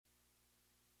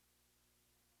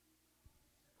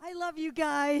I love you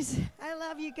guys. I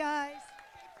love you guys.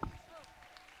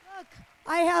 Look,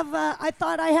 I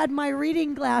thought I had my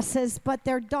reading glasses, but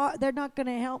they're not going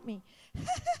to help me.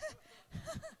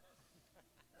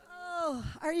 Oh,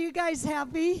 are you guys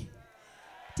happy?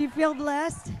 Do you feel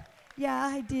blessed? Yeah,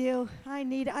 I do. I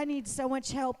need so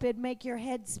much help. It'd make your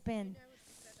head spin.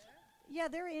 Yeah,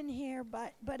 they're in here,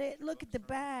 but look at the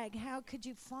bag. How could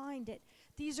you find it?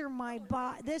 These are my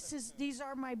these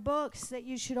are my books that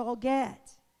you should all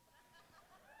get.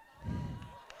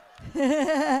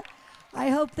 I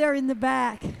hope they're in the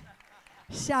back.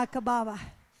 Shaka Baba.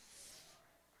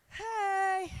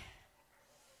 Hey.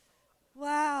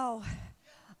 Wow.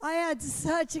 I had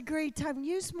such a great time.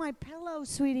 Use my pillow,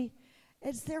 sweetie.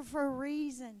 It's there for a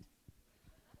reason.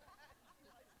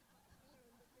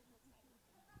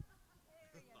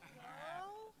 There you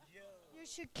go. You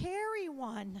should carry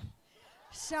one.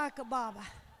 Shaka Baba.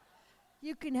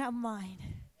 You can have mine.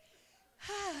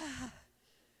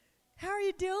 How are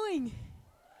you doing?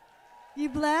 You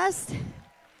blessed?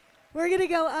 We're going to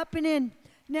go up and in.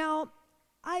 Now,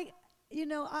 I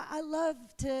love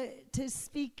to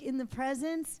speak in the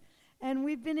presence, and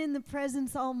we've been in the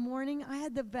presence all morning. I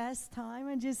had the best time.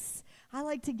 I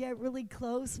like to get really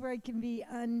close where I can be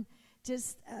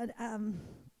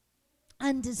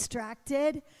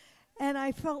undistracted. And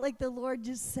I felt like the Lord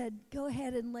just said, go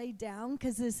ahead and lay down,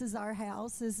 because this is our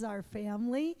house, this is our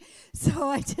family. So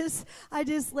I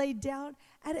just laid down.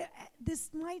 And this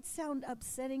might sound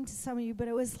upsetting to some of you, but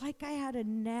it was like I had a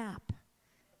nap.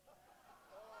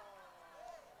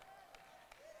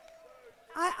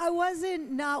 I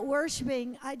wasn't not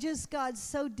worshiping. I just got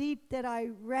so deep that I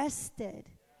rested.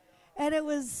 And it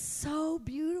was so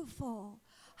beautiful.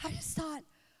 I just thought,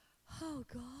 oh,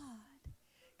 God.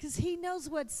 Because he knows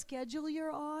what schedule you're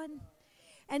on.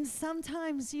 And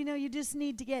sometimes, you just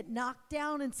need to get knocked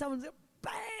down and someone's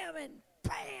bam and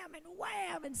bam and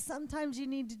wham. And sometimes you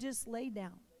need to just lay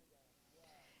down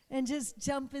and just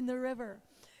jump in the river.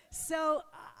 So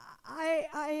I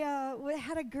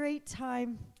had a great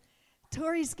time.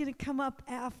 Tori's going to come up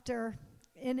after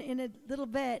in a little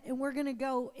bit, and we're going to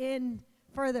go in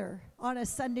further on a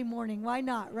Sunday morning. Why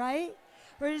not, right?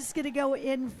 We're just going to go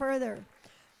in further.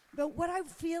 But what I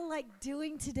feel like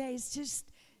doing today is just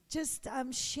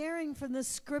sharing from the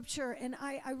scripture, and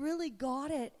I really got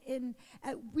it.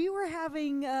 We were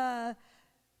having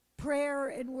prayer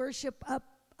and worship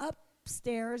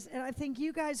upstairs, and I think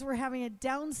you guys were having it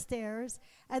downstairs,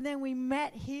 and then we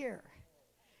met here.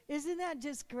 Isn't that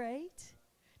just great?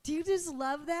 Do you just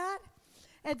love that?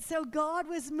 And so God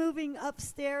was moving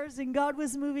upstairs, and God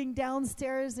was moving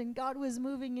downstairs, and God was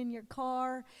moving in your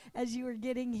car as you were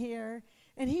getting here.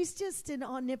 And he's just an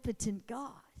omnipotent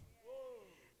God.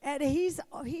 And he's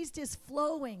just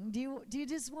flowing. Do you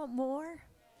just want more?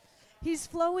 He's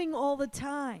flowing all the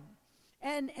time.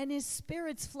 And his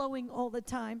spirit's flowing all the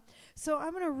time. So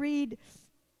I'm going to read,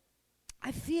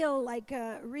 I feel like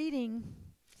reading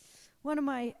one of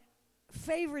my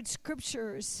favorite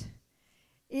scriptures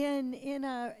in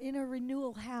a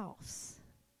renewal house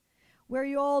where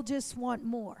you all just want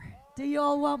more. Do you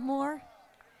all want more?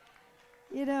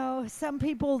 Some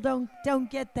people don't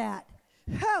get that.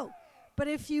 Oh, but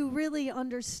if you really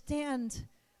understand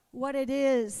what it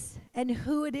is and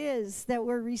who it is that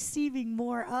we're receiving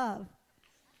more of,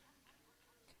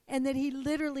 and that he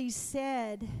literally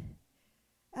said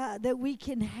that we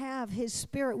can have his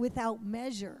spirit without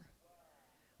measure.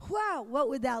 Wow, what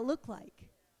would that look like?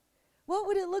 What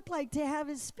would it look like to have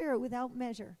his spirit without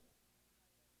measure?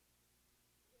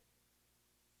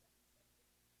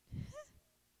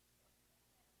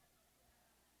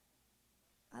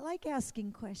 I like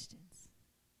asking questions.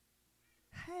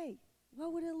 Hey,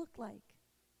 what would it look like?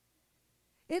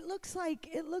 It looks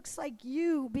like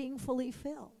you being fully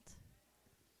filled.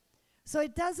 So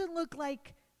it doesn't look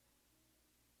like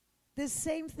the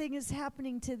same thing is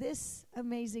happening to this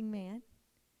amazing man.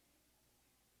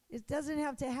 It doesn't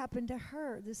have to happen to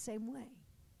her the same way.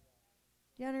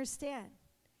 You understand?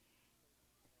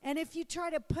 And if you try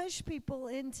to push people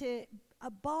into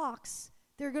a box,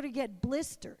 they're going to get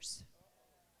blisters.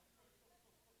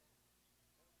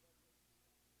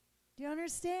 Do you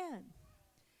understand?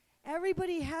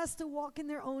 Everybody has to walk in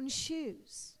their own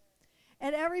shoes.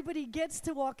 And everybody gets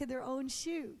to walk in their own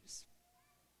shoes.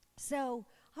 So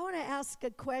I want to ask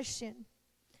a question.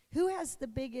 Who has the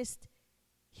biggest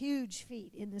huge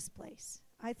feet in this place?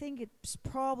 I think it's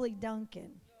probably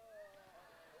Duncan.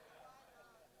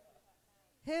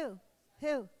 Who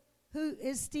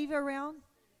is Steve around?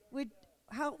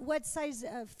 What size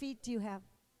feet do you have?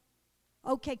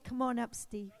 Okay, come on up,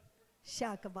 Steve.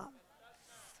 Shaka Bob.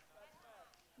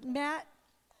 Matt,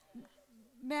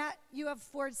 Matt, you have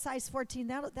size 14.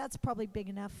 That's probably big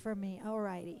enough for me. All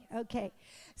righty. Okay.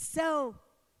 So,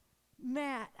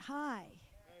 Matt, hi.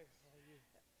 Hey, how are you?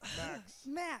 Max.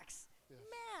 Max. Yes.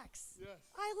 Max. Yes.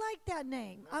 I like that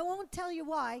name. I won't tell you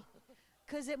why,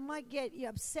 because it might get you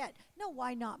upset. No,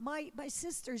 why not? My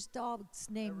sister's dog's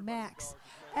named Everybody's Max. dog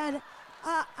is named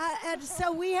And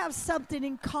so we have something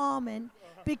in common,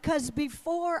 because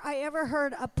before I ever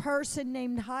heard a person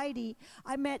named Heidi,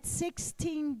 I met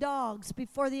 16 dogs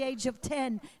before the age of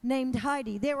 10 named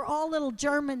Heidi. They were all little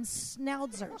German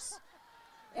schnauzers.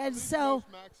 And so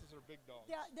Most Maxes are big dogs.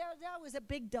 that was a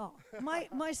big dog.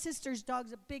 My sister's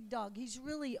dog's a big dog. He's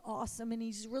really awesome and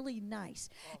he's really nice.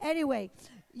 Anyway,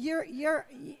 you're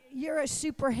a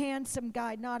super handsome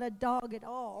guy, not a dog at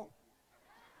all.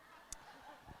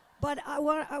 But I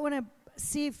want to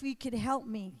see if you could help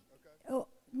me. Okay. Oh,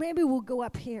 maybe we'll go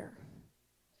up here.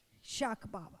 Shaka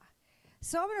Baba.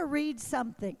 So I'm going to read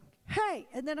something. Hey,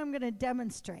 and then I'm going to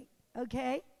demonstrate.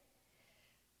 Okay?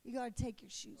 You got to take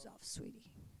your shoes off,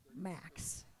 sweetie.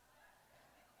 Max.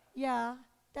 Yeah,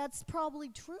 that's probably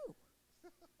true.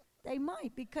 They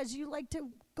might, because you like to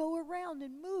go around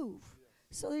and move.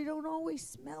 So they don't always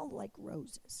smell like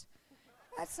roses.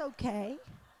 That's okay.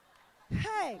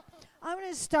 Hey, I'm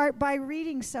going to start by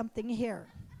reading something here.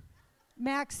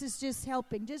 Max is just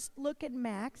helping. Just look at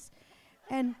Max,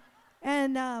 and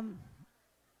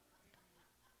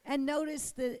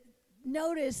notice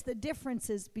the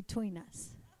differences between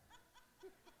us.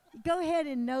 Go ahead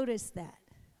and notice that.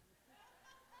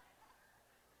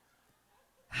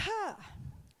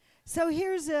 So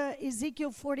here's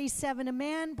Ezekiel 47. A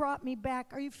man brought me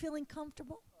back. Are you feeling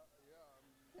comfortable?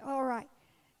 All right.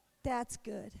 That's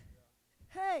good.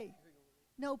 Hey,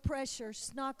 no pressure.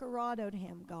 Snockeratoed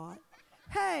him, God.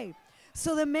 Hey,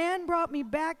 so the man brought me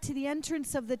back to the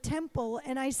entrance of the temple,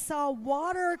 and I saw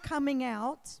water coming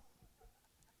out.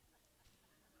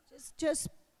 Just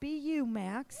be you,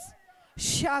 Max.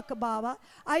 Shaka Baba.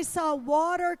 I saw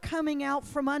water coming out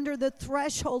from under the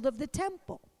threshold of the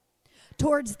temple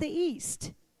towards the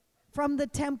east, from the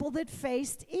temple that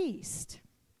faced east.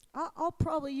 I'll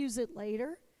probably use it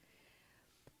later.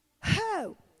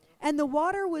 Oh. And the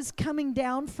water was coming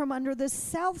down from under the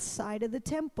south side of the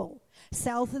temple,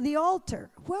 south of the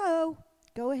altar. Whoa,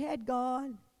 go ahead,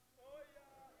 God.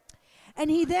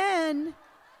 And he then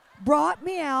brought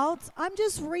me out. I'm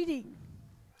just reading.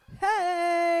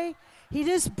 Hey, he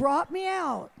just brought me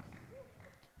out.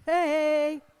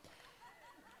 Hey,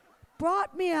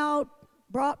 brought me out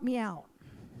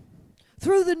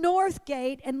through the north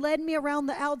gate and led me around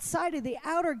the outside of the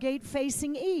outer gate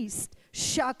facing east,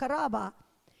 Shakaraba.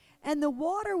 And the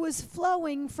water was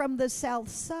flowing from the south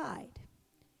side.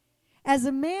 As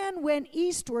a man went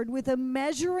eastward with a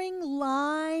measuring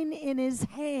line in his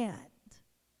hand.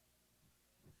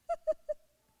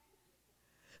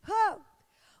 Oh,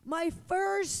 my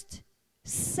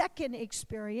second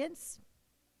experience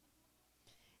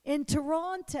in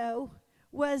Toronto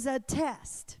was a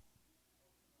test.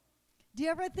 Do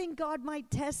you ever think God might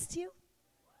test you?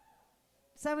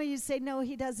 Some of you say, no,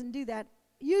 he doesn't do that.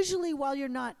 Usually while you're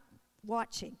not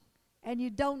watching and you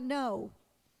don't know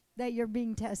that you're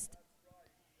being tested.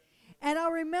 And I'll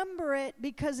remember it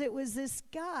because it was this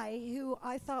guy who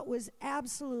I thought was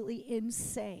absolutely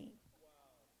insane.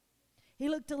 He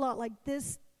looked a lot like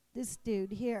this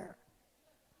dude here.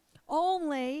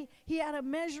 Only he had a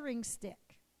measuring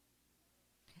stick.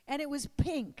 And it was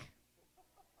pink.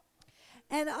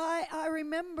 And I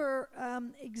remember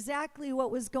exactly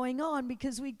what was going on,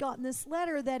 because we'd gotten this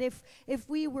letter that if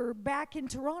we were back in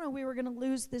Toronto, we were going to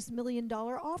lose this $1 million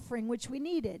offering, which we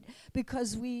needed,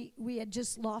 because we had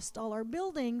just lost all our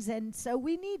buildings, and so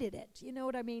we needed it. You know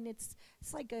what I mean? It's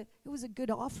like it was a good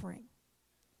offering.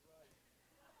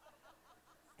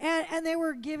 And they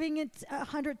were giving it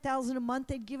 $100,000 a month.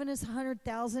 They'd given us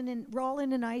 $100,000, and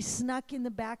Roland and I snuck in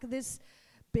the back of this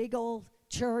big old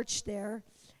church there.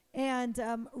 And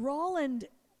Roland,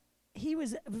 he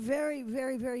was very,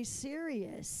 very, very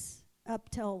serious up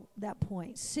till that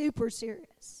point, super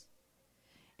serious.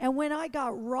 And when I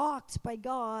got rocked by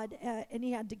God and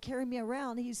he had to carry me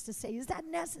around, he used to say, is that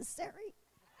necessary?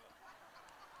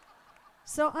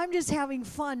 So I'm just having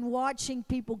fun watching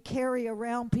people carry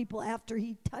around people after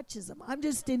he touches them. I'm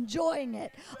just enjoying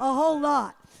it a whole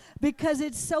lot, because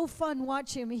it's so fun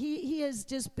watching him. He has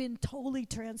just been totally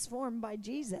transformed by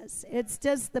Jesus. It's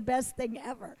just the best thing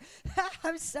ever.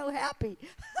 I'm so happy.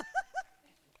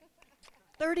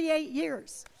 38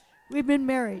 years we've been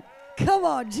married. Come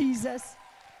on, Jesus.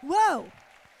 Whoa.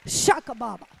 Shaka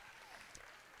Baba.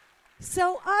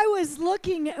 So I was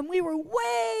looking, and we were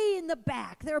way in the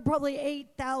back. There were probably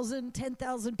 8,000,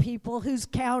 10,000 people, who's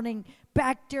counting,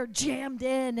 back there jammed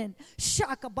in and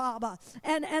shaka baba.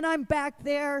 And I'm back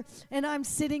there, and I'm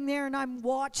sitting there, and I'm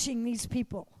watching these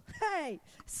people. Hey,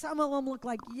 some of them look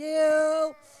like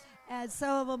you, and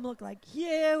some of them look like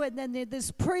you. And then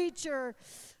this preacher,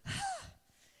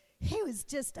 he was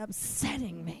just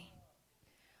upsetting me.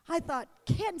 I thought,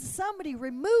 can somebody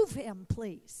remove him,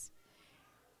 please?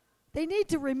 They need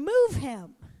to remove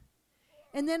him.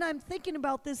 And then I'm thinking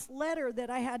about this letter that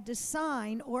I had to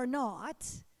sign or not,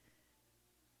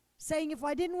 saying if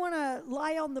I didn't want to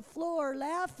lie on the floor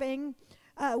laughing,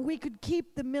 we could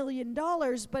keep the $1 million.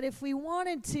 But if we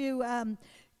wanted to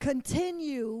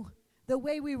continue the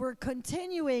way we were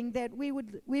continuing, that we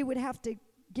would have to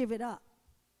give it up.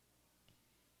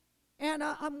 And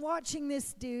I'm watching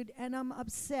this dude, and I'm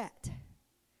upset.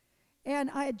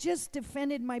 And I had just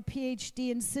defended my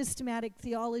PhD in systematic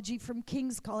theology from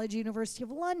King's College, University of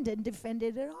London,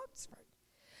 defended at Oxford.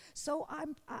 So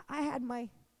I had my,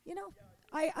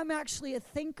 I'm actually a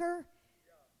thinker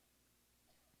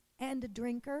and a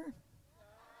drinker,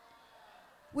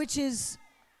 which is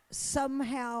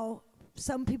somehow,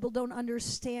 some people don't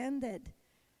understand that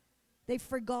they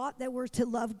forgot that we're to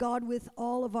love God with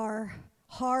all of our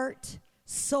heart,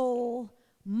 soul,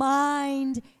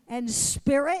 mind, and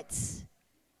spirit.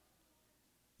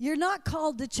 You're not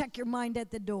called to check your mind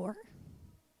at the door.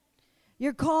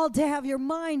 You're called to have your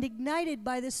mind ignited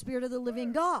by the Spirit of the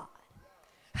living God.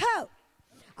 How?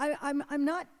 I'm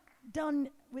not done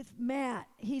with Matt.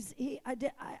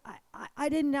 I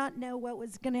did not know what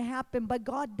was going to happen, but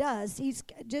God does. He's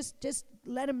just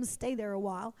let him stay there a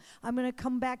while. I'm going to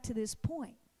come back to this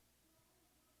point.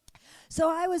 So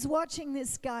I was watching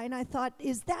this guy, and I thought,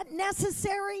 is that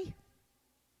necessary?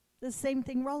 The same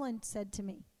thing Roland said to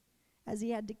me as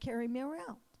he had to carry me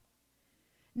around.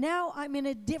 Now I'm in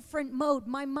a different mode.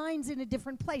 My mind's in a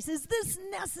different place. Is this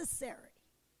necessary?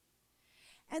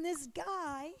 And this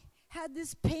guy had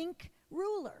this pink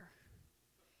ruler,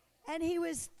 and he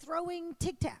was throwing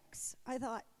Tic Tacs. I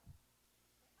thought,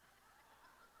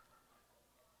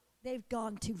 they've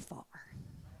gone too far.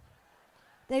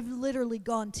 They've literally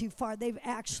gone too far. They've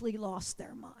actually lost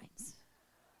their minds.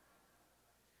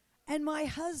 And my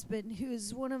husband, who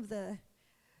is one of the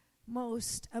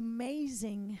most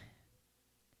amazing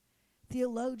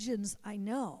theologians I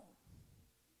know,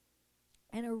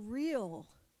 and a real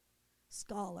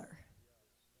scholar,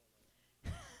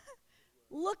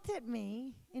 looked at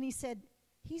me and he said,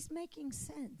 he's making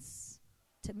sense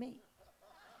to me.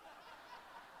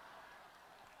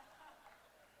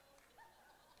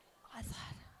 I thought,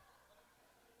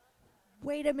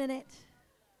 wait a minute.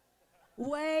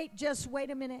 Just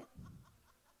wait a minute.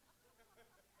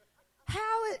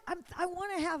 I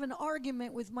want to have an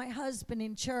argument with my husband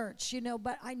in church,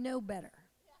 but I know better.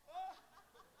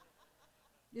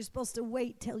 You're supposed to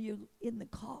wait till you're in the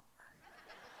car.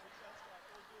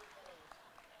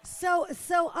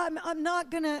 So I'm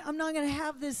not gonna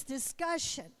have this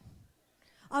discussion.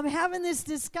 I'm having this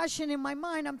discussion in my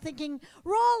mind. I'm thinking,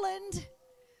 Roland,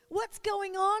 what's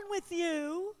going on with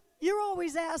you? You're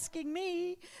always asking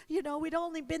me. We'd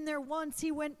only been there once.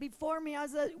 He went before me. I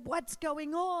was like, what's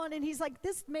going on? And he's like,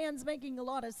 this man's making a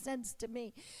lot of sense to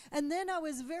me. And then I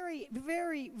was very,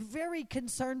 very, very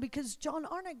concerned because John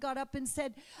Arnott got up and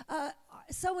said,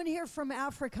 someone here from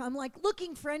Africa. I'm like,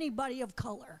 looking for anybody of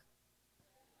color.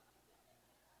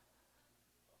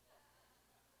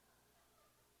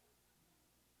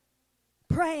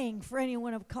 Praying for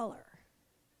anyone of color,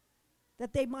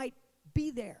 that they might be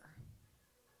there,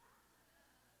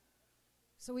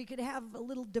 so we could have a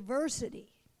little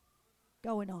diversity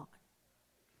going on.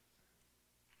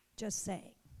 Just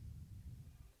saying.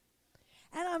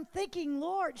 And I'm thinking,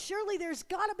 Lord, surely there's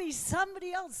got to be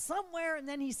somebody else somewhere. And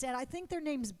then he said, I think their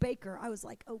name's Baker. I was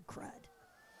like, oh, crud.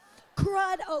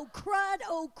 Crud, oh, crud,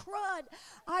 oh, crud.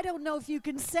 I don't know if you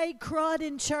can say crud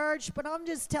in church, but I'm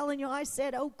just telling you, I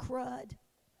said, oh, crud.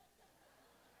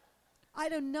 I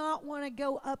do not want to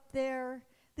go up there.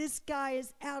 This guy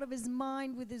is out of his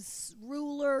mind with his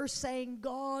ruler saying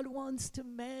God wants to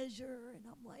measure. And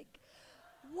I'm like,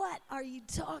 what are you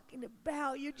talking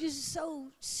about? You're just so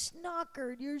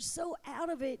snockered. You're so out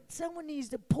of it. Someone needs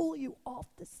to pull you off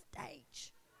the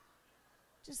stage.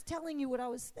 Just telling you what I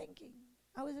was thinking.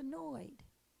 I was annoyed.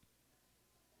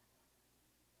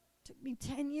 Took me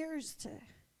 10 years to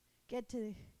get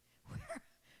to where.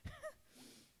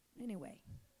 Anyway,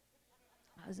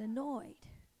 I was annoyed.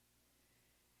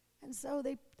 And so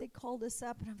they called us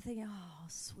up, and I'm thinking, oh,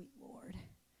 sweet Lord.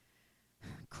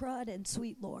 Crud and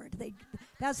sweet Lord.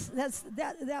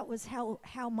 That was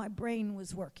how my brain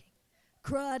was working.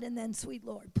 crud, and then, sweet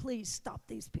Lord, please stop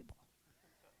these people.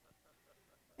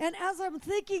 And as I'm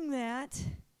thinking that,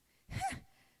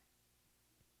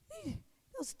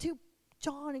 those two,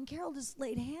 John and Carol, just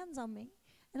laid hands on me,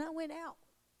 and I went out,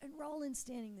 and Roland's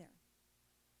standing there.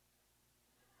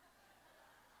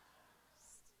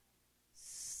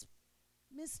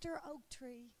 Mr. Oak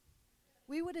Tree,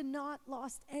 we would have not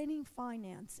lost any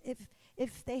finance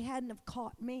if they hadn't have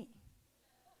caught me,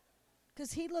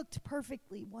 because he looked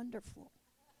perfectly wonderful.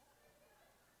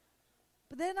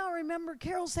 But then I remember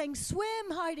Carol saying,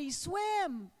 "Swim, Heidi,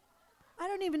 swim." I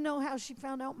don't even know how she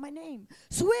found out my name.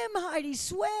 "Swim, Heidi,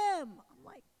 swim." I'm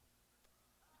like,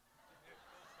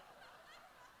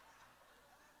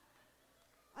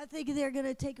 I think they're going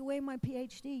to take away my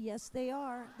PhD. Yes, they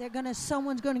are.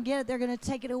 Someone's going to get it. They're going to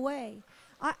take it away.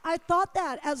 I thought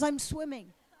that as I'm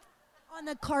swimming on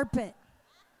the carpet.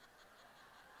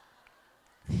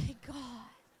 Thank God.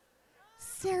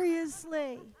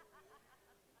 Seriously.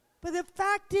 But the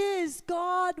fact is,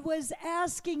 God was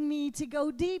asking me to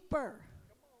go deeper.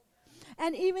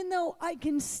 And even though I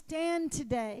can stand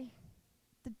today,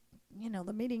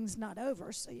 the meeting's not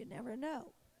over, so you never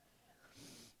know.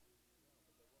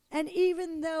 And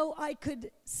even though I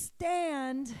could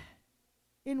stand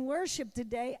in worship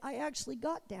today, I actually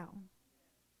got down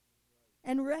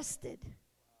and rested.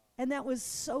 And that was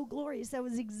so glorious. That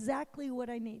was exactly what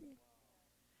I needed.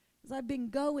 Because I've been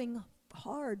going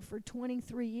hard for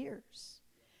 23 years.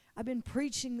 I've been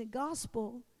preaching the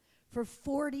gospel for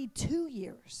 42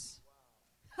 years.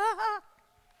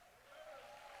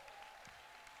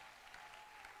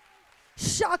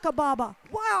 Shaka Baba.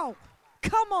 Wow.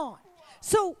 Come on.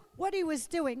 So what he was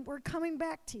doing, we're coming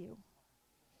back to you.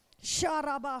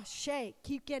 Sharaba shake.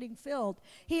 Keep getting filled.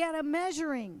 He had a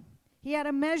measuring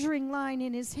line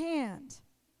in his hand.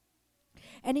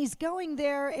 And he's going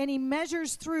there and he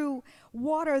measures through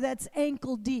water that's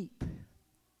ankle deep.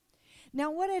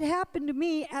 Now, what had happened to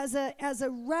me as a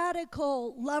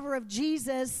radical lover of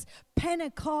Jesus,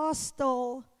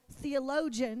 Pentecostal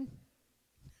theologian,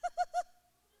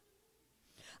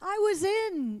 I was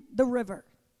in the river.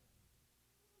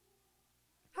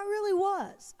 I really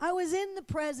was. I was in the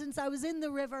presence. I was in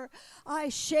the river. I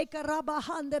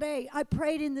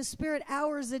prayed in the Spirit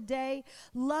hours a day,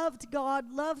 loved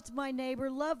God, loved my neighbor,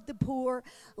 loved the poor,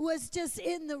 was just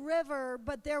in the river,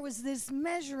 but there was this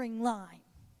measuring line.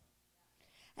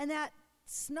 And that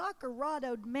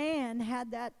snockerotoed man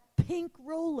had that pink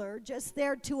ruler just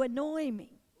there to annoy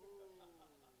me.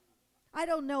 I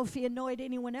don't know if he annoyed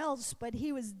anyone else, but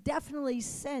he was definitely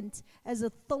sent as a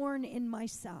thorn in my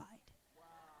side.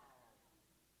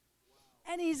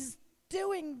 And he's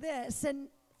doing this and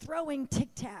throwing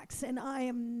Tic Tacs, and I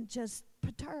am just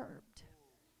perturbed.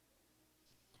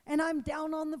 And I'm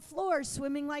down on the floor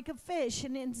swimming like a fish,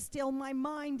 and then still my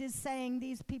mind is saying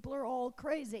these people are all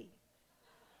crazy.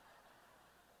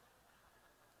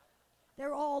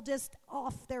 They're all just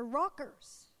off their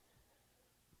rockers.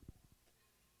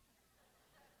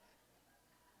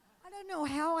 I don't know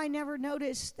how I never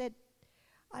noticed that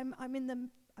I'm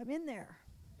in there.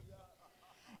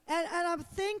 And I'm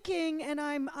thinking, and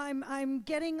I'm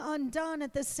getting undone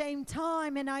at the same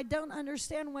time, and I don't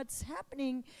understand what's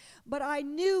happening. But I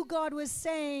knew God was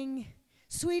saying,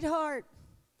 "Sweetheart,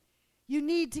 you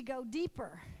need to go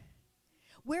deeper.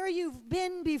 Where you've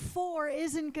been before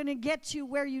isn't going to get you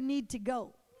where you need to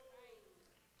go."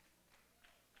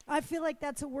 I feel like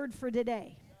that's a word for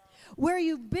today. Where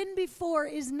you've been before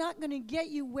is not going to get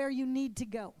you where you need to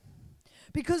go.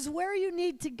 Because where you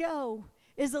need to go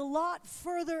is a lot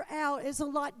further out, it's a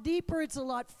lot deeper, it's a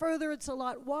lot further, it's a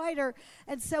lot wider.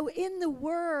 And so in the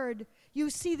Word, you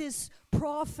see this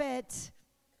prophet,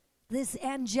 this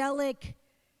angelic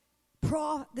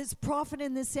this prophet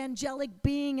and this angelic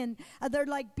being, and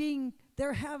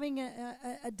they're having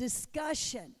a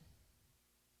discussion.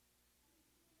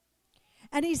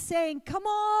 And he's saying, "Come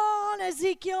on,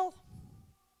 Ezekiel.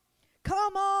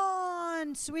 Come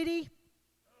on, sweetie.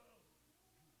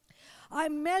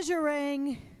 I'm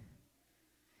measuring."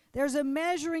 There's a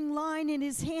measuring line in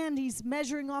his hand. He's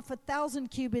measuring off 1,000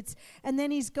 cubits, and then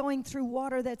he's going through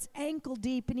water that's ankle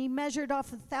deep, and he measured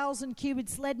off 1,000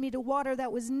 cubits, led me to water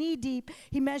that was knee deep.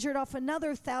 He measured off another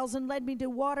 1,000, led me to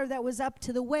water that was up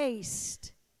to the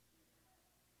waist.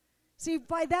 See,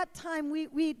 by that time,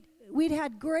 we'd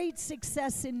had great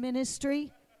success in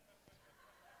ministry.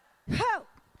 Ho!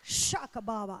 Shaka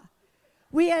Baba.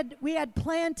 We had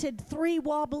planted 3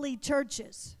 wobbly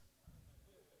churches.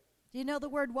 Do you know the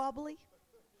word wobbly?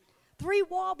 3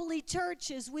 wobbly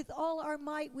churches with all our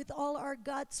might, with all our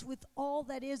guts, with all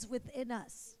that is within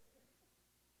us.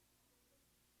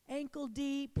 Ankle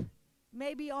deep,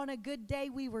 Maybe on a good day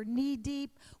we were knee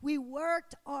deep. We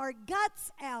worked our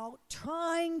guts out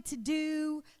trying to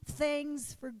do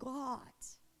things for God.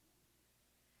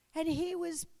 And he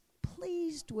was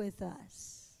pleased with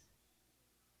us.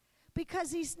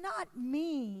 Because he's not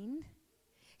mean.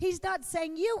 He's not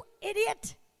saying, "You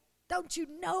idiot, don't you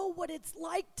know what it's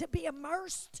like to be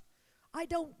immersed? I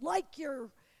don't like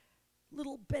your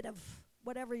little bit of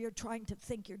whatever you're trying to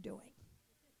think you're doing."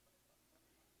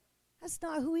 That's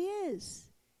not who he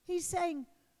is. He's saying,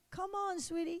 "Come on,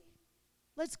 sweetie,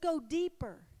 let's go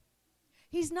deeper."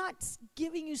 He's not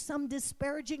giving you some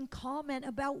disparaging comment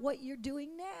about what you're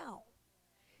doing now.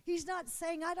 He's not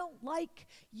saying, "I don't like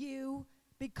you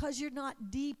because you're not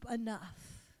deep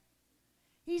enough."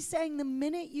 He's saying the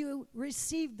minute you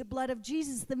received the blood of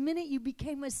Jesus, the minute you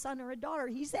became a son or a daughter,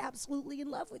 he's absolutely in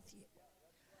love with you.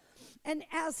 And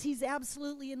as he's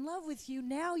absolutely in love with you,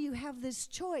 now you have this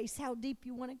choice how deep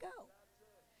you want to go.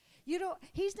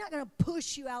 He's not going to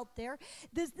push you out there.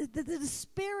 The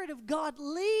Spirit of God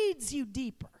leads you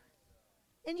deeper.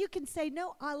 And you can say,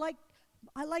 "No, I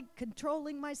like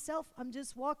controlling myself. I'm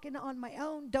just walking on my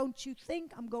own. Don't you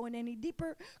think I'm going any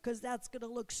deeper, because that's going to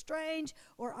look strange,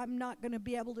 or I'm not going to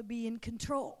be able to be in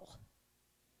control."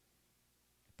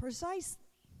 Precisely.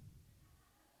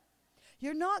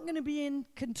 You're not going to be in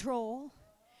control,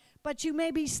 but you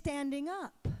may be standing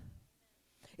up.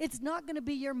 It's not going to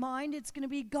be your mind. It's going to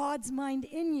be God's mind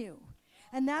in you.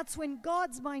 And that's when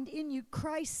God's mind in you,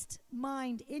 Christ's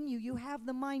mind in you, you have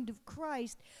the mind of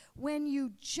Christ. When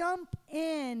you jump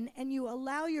in and you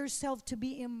allow yourself to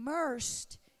be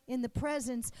immersed in the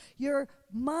presence, your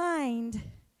mind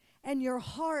and your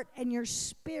heart and your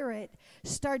spirit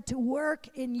start to work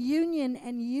in union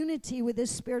and unity with the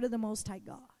Spirit of the Most High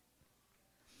God.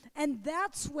 And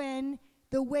that's when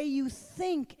the way you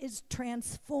think is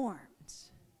transformed.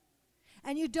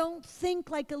 And you don't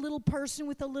think like a little person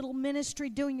with a little ministry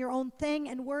doing your own thing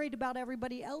and worried about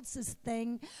everybody else's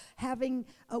thing having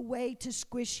a way to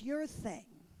squish your thing.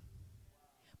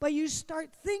 But you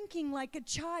start thinking like a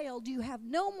child. You have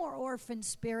no more orphan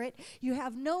spirit. You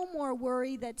have no more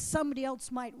worry that somebody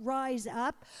else might rise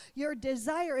up. Your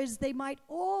desire is they might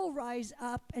all rise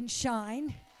up and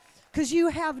shine, because you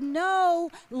have no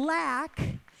lack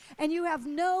and you have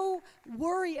no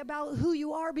worry about who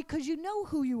you are, because you know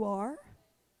who you are.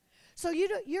 So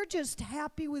you're just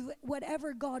happy with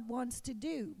whatever God wants to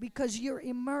do because you're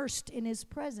immersed in his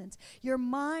presence. Your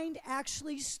mind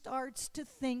actually starts to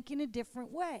think in a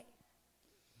different way.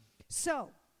 So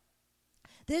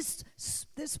this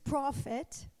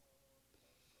prophet,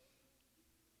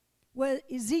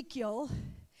 Ezekiel,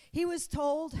 he was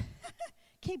told,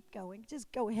 keep going,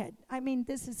 just go ahead. I mean,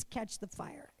 this is catch the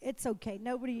fire. It's okay.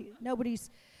 Nobody's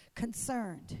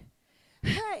concerned.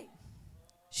 Hey,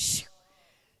 shh.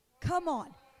 Come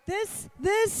on. This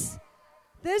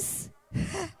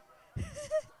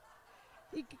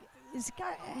you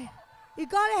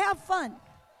got to have fun.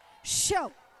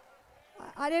 Show.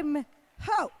 I didn't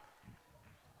hope.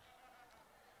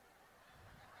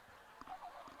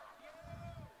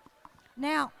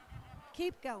 Now,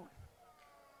 keep going.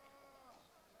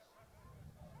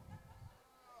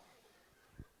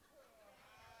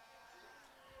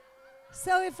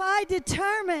 So if I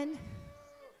determine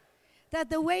that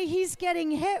the way he's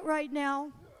getting hit right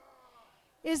now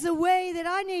is the way that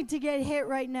I need to get hit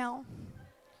right now,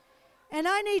 and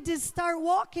I need to start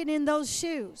walking in those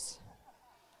shoes,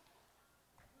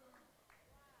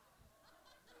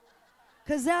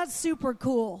 because that's super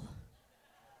cool.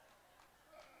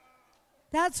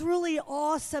 That's really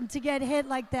awesome to get hit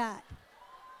like that.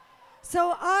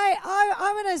 So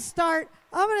I'm going to start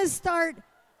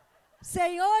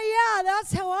saying, "Oh yeah,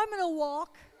 that's how I'm going to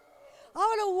walk.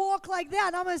 I'm going to walk like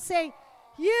that." I'm going to say,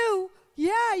 you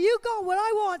go what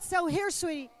I want. So here,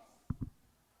 sweetie.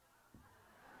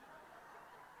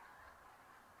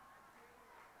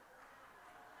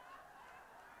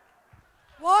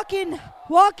 Walk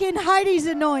in Heidi's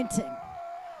anointing.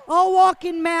 I'll walk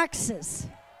in Max's.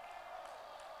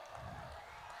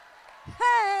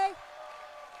 Hey.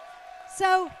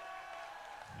 So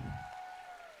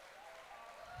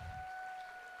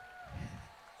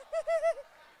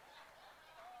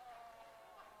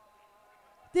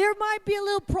there might be a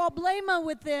little problema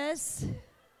with this.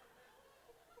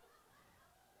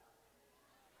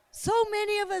 So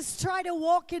many of us try to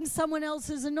walk in someone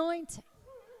else's anointing.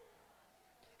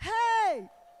 Hey,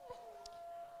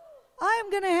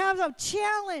 I'm going to have a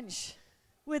challenge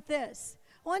with this.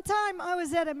 One time I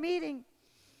was at a meeting,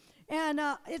 and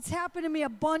it's happened to me a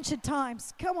bunch of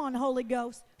times. Come on, Holy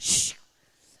Ghost. Shh.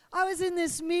 I was in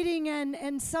this meeting,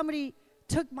 and somebody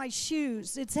took my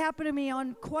shoes. It's happened to me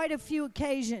on quite a few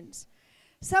occasions.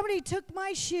 somebody took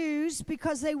my shoes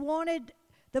because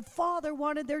the father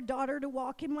wanted their daughter to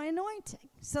walk in my anointing.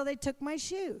 So they took my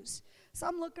shoes. So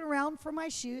I'm looking around for my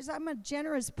shoes. I'm a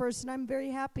generous person. I'm very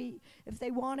happy. If they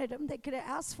wanted them, they could have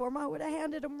asked for them. I would have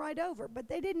handed them right over. But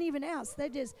they didn't even ask. They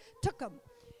just took them.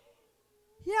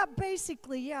 Yeah,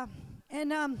 basically, yeah.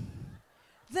 And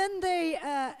then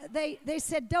they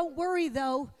said, don't worry,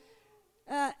 though.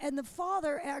 And the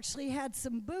father actually had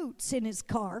some boots in his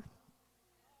car.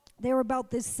 They were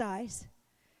about this size.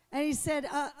 And he said,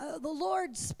 the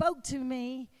Lord spoke to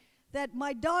me that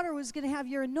my daughter was going to have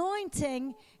your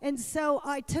anointing, and so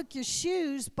I took your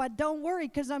shoes, but don't worry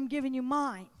because I'm giving you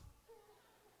mine.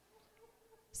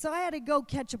 So I had to go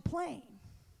catch a plane.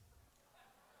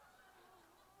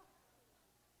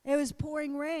 It was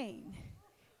pouring rain,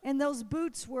 and those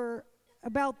boots were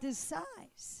about this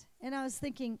size. And I was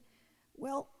thinking,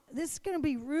 well, this is going to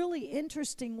be really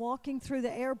interesting walking through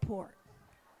the airport.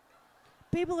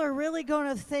 People are really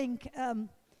going to think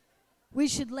we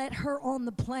should let her on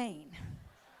the plane.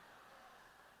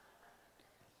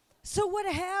 So what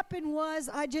happened was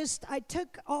I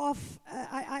took off.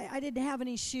 I didn't have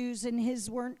any shoes, and his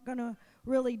weren't going to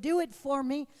really do it for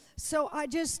me. So I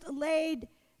just laid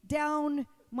down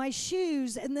my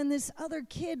shoes, and then this other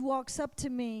kid walks up to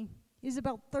me. He's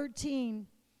about 13,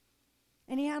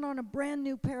 and he had on a brand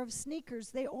new pair of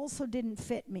sneakers. They also didn't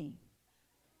fit me.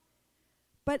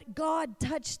 But God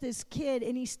touched this kid,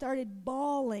 and he started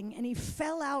bawling, and he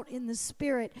fell out in the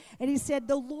spirit. And he said,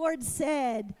 the Lord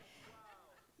said,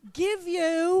 give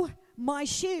you my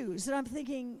shoes. And I'm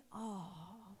thinking, oh,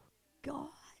 God.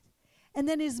 And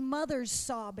then his mother's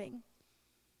sobbing.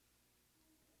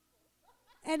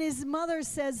 And his mother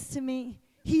says to me,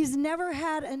 he's never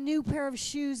had a new pair of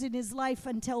shoes in his life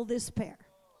until this pair.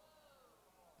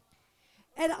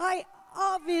 And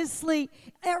obviously,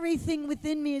 everything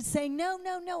within me is saying, no,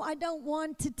 I don't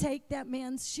want to take that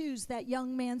man's shoes, that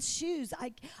young man's shoes.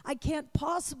 I can't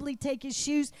possibly take his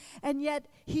shoes, and yet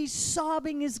he's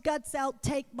sobbing his guts out,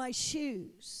 take my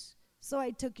shoes. So I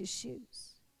took his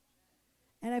shoes.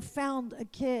 And I found a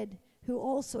kid who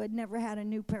also had never had a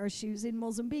new pair of shoes in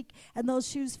Mozambique, and those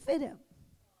shoes fit him.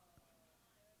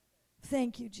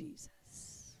 Thank you,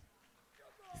 Jesus.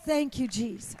 Thank you,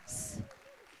 Jesus.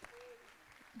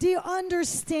 Do you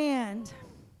understand?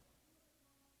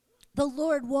 The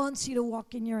Lord wants you to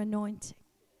walk in your anointing.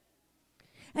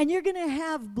 And you're going to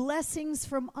have blessings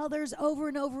from others over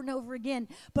and over and over again.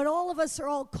 But all of us are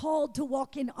all called to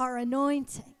walk in our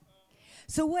anointing.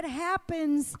 So what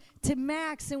happens to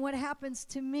Max and what happens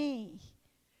to me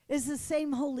is the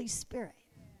same Holy Spirit.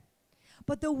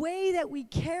 But the way that we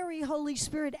carry Holy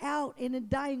Spirit out in a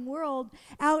dying world,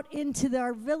 out into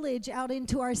our village, out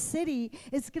into our city,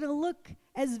 it's going to look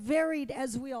as varied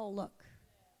as we all look.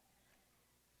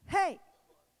 Hey,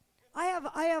 I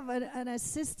have an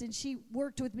assistant. She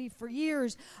worked with me for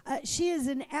years. She is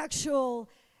an actual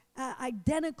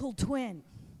identical twin.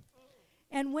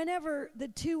 And whenever the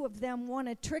two of them want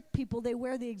to trick people, they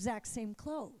wear the exact same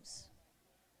clothes.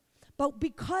 But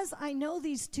because I know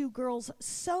these two girls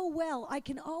so well, I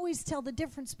can always tell the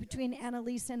difference between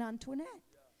Annalise and Antoinette.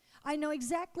 I know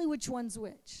exactly which one's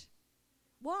which.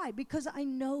 Why? Because I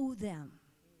know them.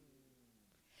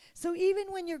 So even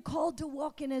when you're called to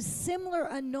walk in a similar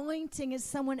anointing as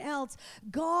someone else,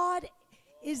 God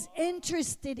is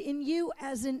interested in you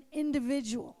as an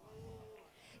individual.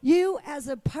 You as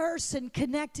a person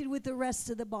connected with the rest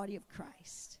of the body of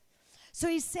Christ. So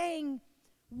he's saying,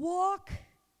 walk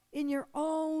in your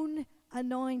own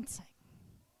anointing.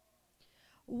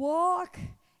 Walk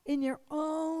in your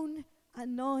own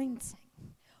anointing.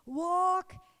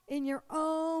 Walk in your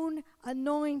own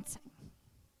anointing.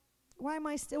 Why am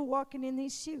I still walking in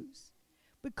these shoes?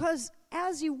 Because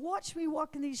as you watch me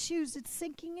walk in these shoes, it's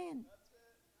sinking in.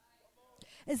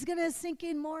 It's going to sink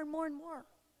in more and more and more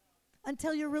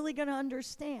until you're really going to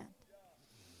understand.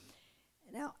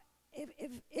 Now,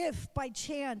 if by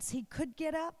chance he could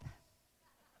get up,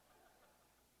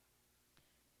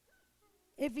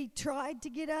 if he tried to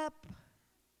get up,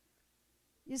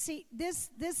 you see,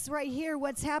 this right here,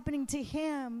 what's happening to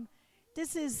him,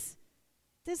 this is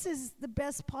the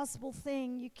best possible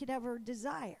thing you could ever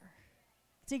desire,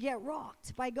 to get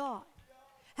rocked by God.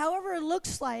 However it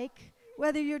looks like,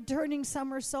 whether you're turning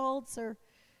somersaults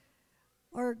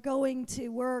or going to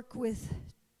work with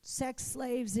sex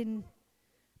slaves in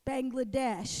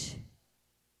Bangladesh,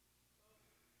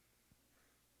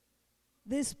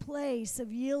 this place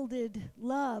of yielded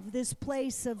love, this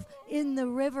place of in the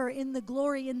river, in the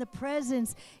glory, in the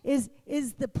presence, is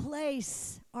the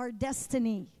place, our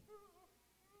destiny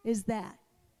is that.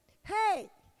 Hey,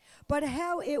 But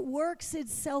how it works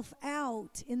itself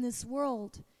out in this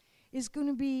world is going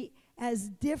to be as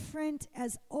different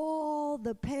as all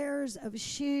the pairs of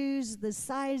shoes, the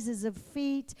sizes of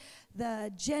feet,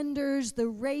 the genders, the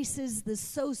races, the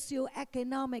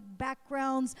socioeconomic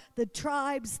backgrounds, the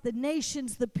tribes, the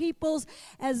nations, the peoples,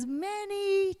 as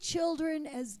many children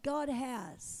as God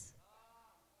has.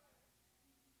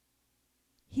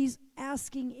 He's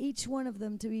asking each one of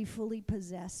them to be fully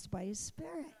possessed by His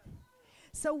Spirit.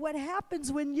 So what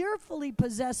happens when you're fully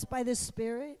possessed by the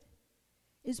Spirit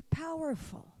is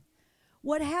powerful.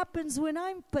 What happens when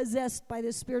I'm possessed by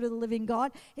the Spirit of the living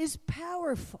God is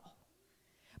powerful.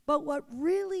 But what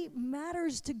really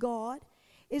matters to God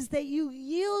is that you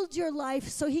yield your life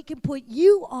so He can put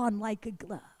you on like a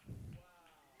glove.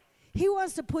 He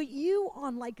wants to put you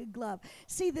on like a glove.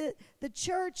 See, the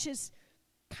church has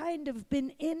kind of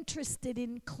been interested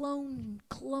in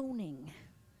cloning.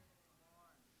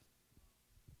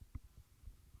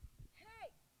 Hey,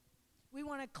 we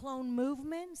want to clone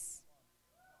movements.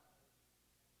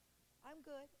 I'm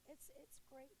good. It's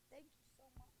great. Thank you so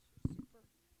much. Super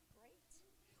great.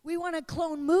 We want to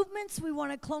clone movements. We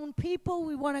want to clone people.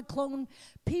 We want to clone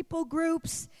people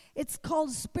groups. It's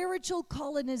called spiritual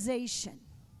colonization.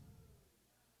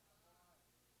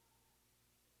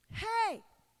 Hey,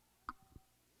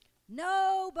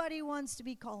 nobody wants to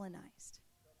be colonized.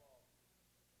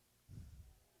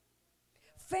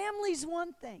 Family's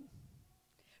one thing.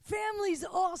 Family's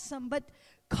awesome, but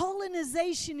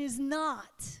colonization is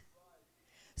not.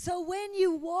 So when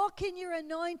you walk in your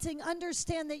anointing,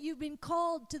 understand that you've been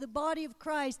called to the body of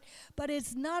Christ, but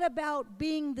it's not about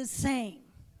being the same.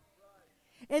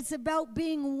 It's about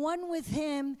being one with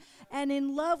Him and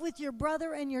in love with your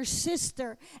brother and your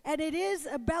sister. And it is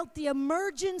about the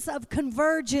emergence of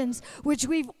convergence, which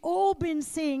we've all been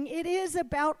seeing. It is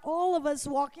about all of us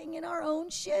walking in our own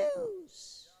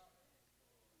shoes.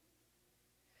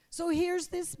 So here's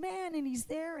this man, and he's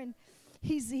there, and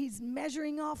He's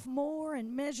measuring off more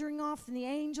and measuring off, and the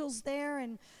angels there,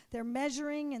 and they're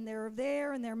measuring, and they're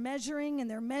there, and they're measuring, and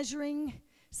they're measuring.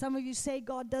 Some of you say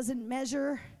God doesn't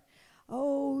measure.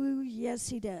 Oh, yes,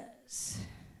 He does.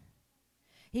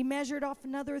 He measured off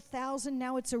another 1,000.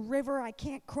 Now it's a river I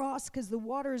can't cross because the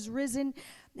water has risen,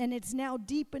 and it's now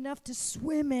deep enough to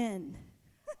swim in.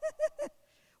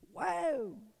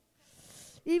 Wow.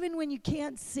 Even when you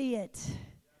can't see it,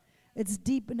 it's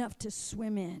deep enough to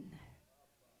swim in.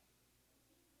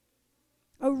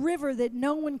 A river that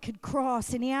no one could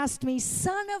cross. And He asked me,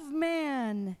 Son of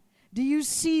man, do you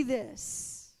see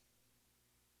this?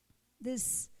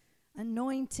 This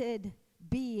anointed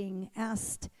being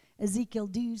asked Ezekiel,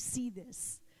 do you see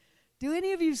this? Do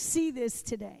any of you see this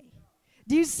today?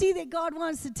 Do you see that God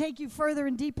wants to take you further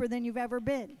and deeper than you've ever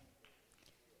been?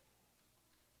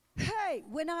 Hey,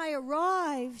 when I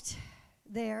arrived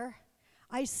there,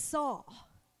 I saw.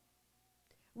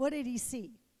 What did he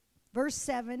see? Verse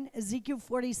 7, Ezekiel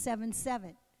 47:7.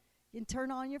 You can turn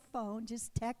on your phone,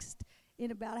 just text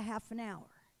in about a half an hour.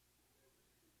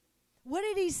 What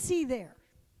did he see there?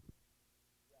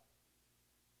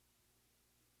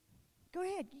 Go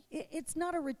ahead. It's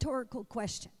not a rhetorical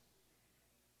question.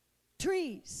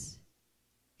 Trees.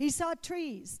 He saw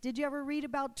trees. Did you ever read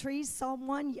about trees? Psalm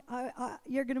 1,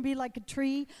 you're going to be like a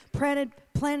tree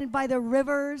planted by the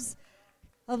rivers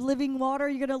of living water.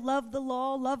 You're going to love the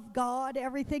law, love God,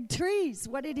 everything. Trees.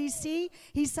 What did he see?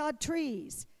 He saw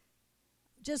trees.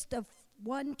 Just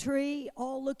one tree,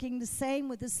 all looking the same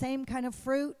with the same kind of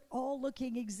fruit, all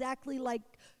looking exactly like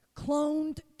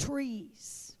cloned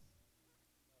trees.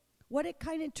 What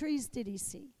kind of trees did he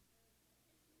see?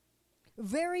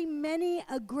 Very many,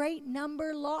 a great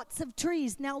number, lots of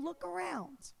trees. Now look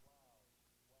around.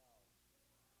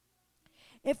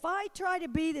 If I try to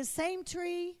be the same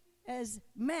tree as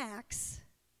Max,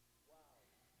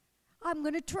 I'm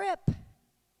going to trip.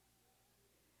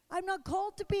 I'm not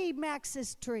called to be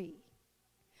Max's tree.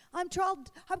 I'm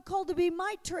called to be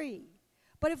my tree.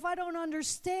 But if I don't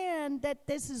understand that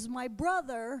this is my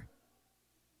brother,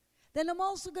 then I'm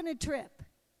also going to trip.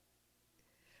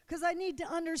 Because I need to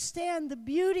understand the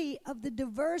beauty of the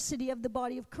diversity of the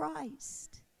body of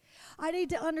Christ. I need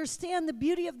to understand the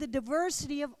beauty of the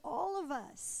diversity of all of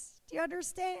us. Do you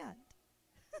understand?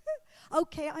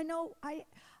 Okay, I know.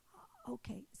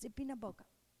 Okay, zippy na boca.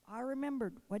 I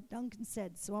remembered what Duncan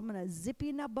said, so I'm going to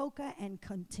zippy na boca and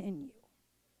continue.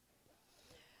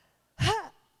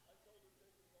 Ha!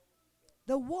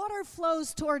 The water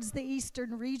flows towards the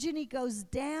eastern region. He goes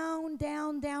down,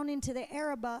 down, down into the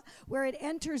Arabah where it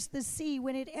enters the sea.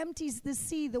 When it empties the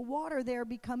sea, the water there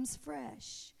becomes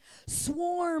fresh.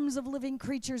 Swarms of living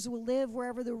creatures will live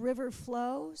wherever the river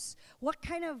flows.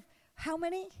 How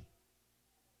many?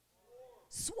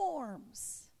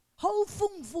 Swarms.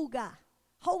 Hofunfuga.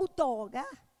 Hotoga.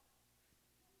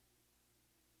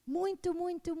 Muito,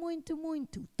 muito, muito,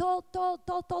 muito.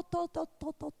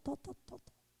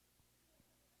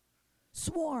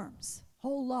 Swarms.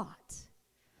 Whole lot.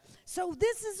 So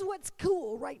this is what's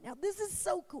cool right now. This is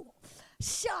so cool.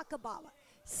 Shakababa.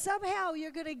 Somehow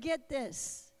you're going to get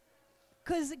this.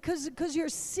 Because you're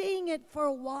seeing it for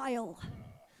a while.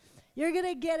 You're going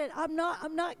to get it. I'm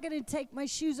not going to take my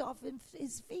shoes off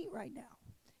his feet right now.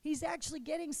 He's actually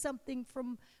getting something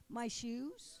from my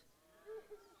shoes.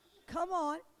 Come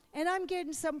on. And I'm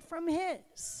getting some from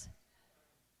his.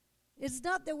 It's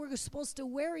not that we're supposed to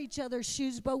wear each other's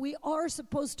shoes, but we are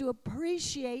supposed to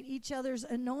appreciate each other's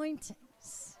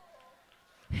anointings.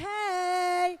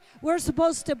 Hey, we're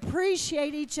supposed to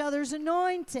appreciate each other's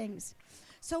anointings.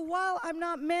 So while I'm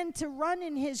not meant to run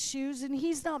in his shoes and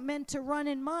he's not meant to run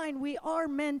in mine, we are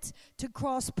meant to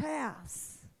cross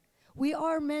paths. We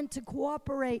are meant to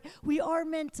cooperate. We are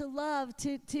meant to love,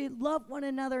 to love one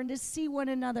another and to see one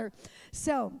another.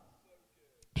 So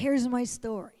here's my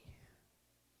story.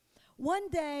 One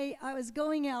day I was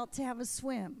going out to have a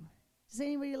swim. Does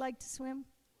anybody like to swim?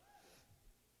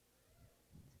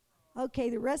 Okay,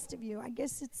 the rest of you, I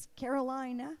guess it's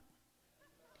Carolina.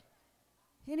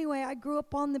 Anyway, I grew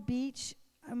up on the beach.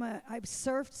 I've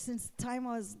surfed since the time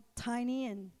I was tiny,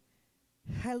 and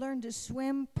I learned to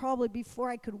swim probably before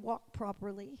I could walk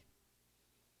properly.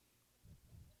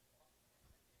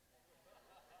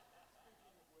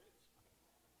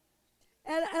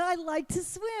 And I like to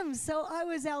swim, so I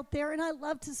was out there, and I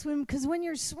love to swim, because when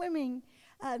you're swimming,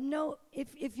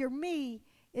 if you're me,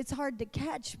 it's hard to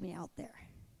catch me out there.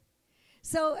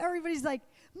 So everybody's like,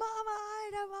 Mama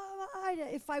Ida, Mama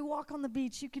Ida. If I walk on the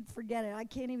beach, you can forget it. I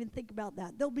can't even think about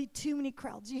that. There'll be too many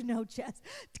crowds, Jess.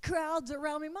 Crowds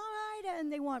around me, Mama Ida,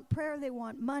 and they want prayer, they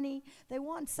want money, they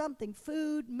want something,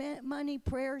 food, money,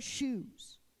 prayer,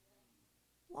 shoes.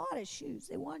 A lot of shoes.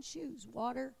 They want shoes,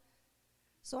 water.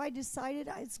 So I decided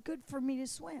it's good for me to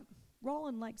swim.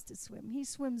 Roland likes to swim. He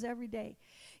swims every day.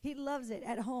 He loves it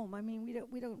at home. I mean,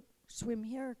 we don't swim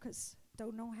here because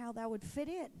don't know how that would fit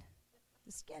in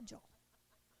the schedule.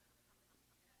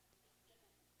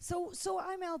 So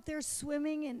I'm out there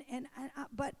swimming,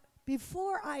 but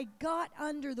before I got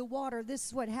under the water, this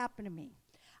is what happened to me.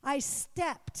 I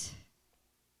stepped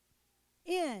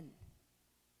in,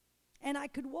 and I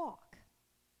could walk.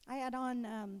 I had on,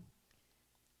 I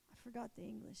forgot the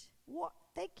English.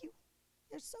 Thank you.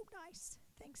 They're so nice.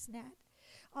 Thanks, Nat.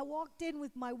 I walked in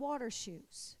with my water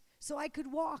shoes. So I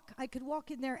could walk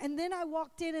in there. And then I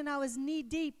walked in and I was knee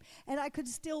deep and I could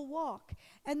still walk.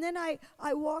 And then I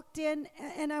walked in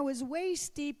and I was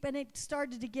waist deep and it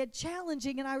started to get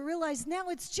challenging. And I realized now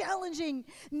it's challenging.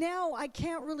 Now I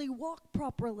can't really walk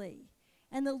properly.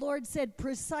 And the Lord said,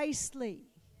 precisely.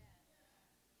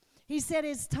 He said,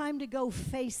 it's time to go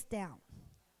face down.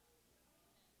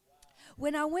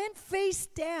 When I went face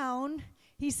down,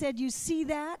 he said, you see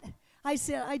that? I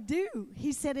said, I do.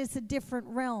 He said, it's a different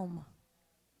realm.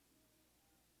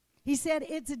 He said,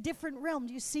 it's a different realm.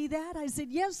 Do you see that? I said,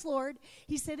 yes, Lord.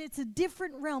 He said, it's a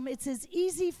different realm. It's as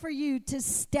easy for you to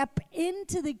step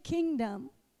into the kingdom,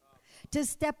 to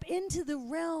step into the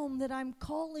realm that I'm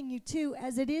calling you to,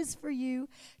 as it is for you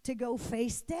to go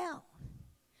face down.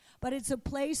 But it's a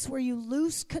place where you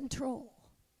lose control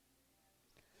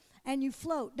and you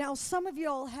float. Now, some of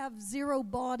y'all have zero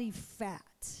body fat.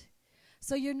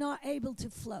 So you're not able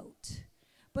to float.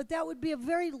 But that would be a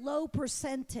very low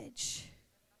percentage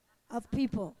of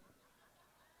people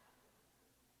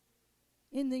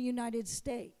in the United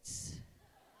States.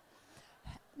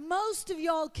 Most of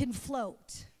y'all can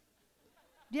float.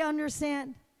 Do you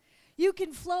understand? You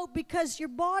can float because your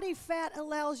body fat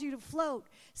allows you to float.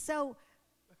 So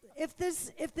if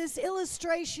this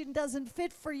illustration doesn't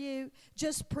fit for you,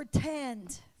 just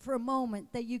pretend for a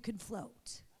moment that you can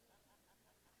float.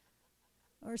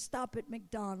 Or stop at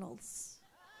McDonald's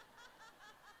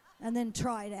and then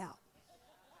try it out.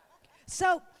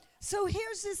 So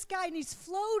here's this guy, and he's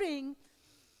floating,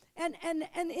 and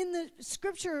in the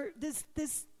scripture, this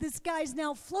guy's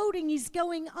now floating. He's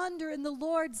going under, and the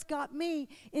Lord's got me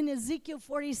in Ezekiel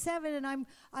 47, and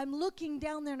I'm looking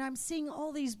down there, and I'm seeing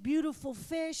all these beautiful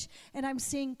fish, and I'm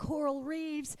seeing coral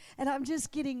reefs, and I'm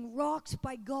just getting rocked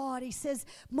by God. He says,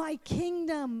 my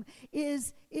kingdom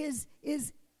is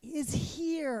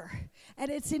here, and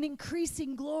it's in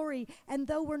increasing glory. And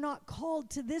though we're not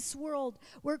called to this world,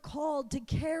 we're called to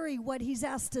carry what he's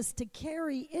asked us to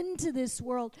carry into this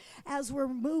world as we're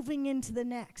moving into the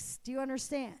next. Do you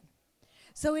understand?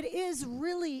 So it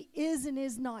really is and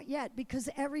is not yet, because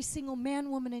every single man,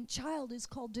 woman, and child is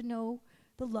called to know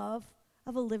the love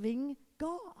of a living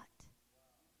God.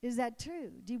 Is that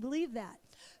true? Do you believe that?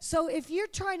 So if you're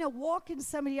trying to walk in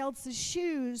somebody else's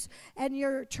shoes and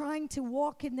you're trying to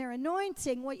walk in their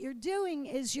anointing, what you're doing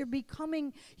is you're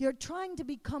trying to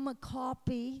become a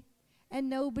copy, and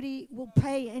nobody will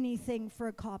pay anything for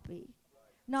a copy.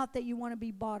 Not that you want to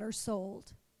be bought or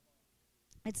sold.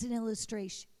 It's an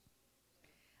illustration.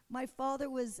 My father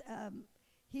was,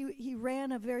 he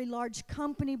ran a very large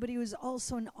company, but he was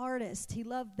also an artist. He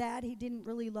loved that. He didn't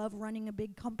really love running a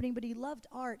big company, but he loved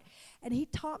art. And he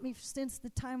taught me since the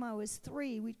time I was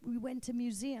 3. We went to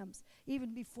museums,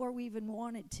 even before we even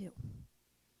wanted to.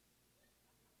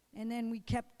 And then we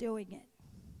kept doing it.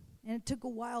 And it took a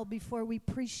while before we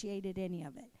appreciated any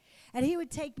of it. And he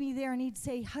would take me there and he'd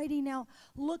say, Heidi, now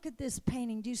look at this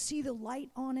painting. Do you see the light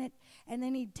on it? And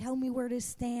then he'd tell me where to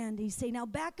stand. He'd say, now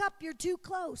back up, you're too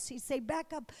close. He'd say,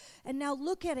 back up, and now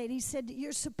look at it. He said,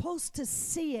 you're supposed to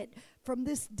see it from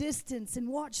this distance and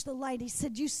watch the light. He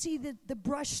said, do you see the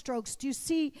brush strokes? Do you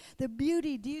see the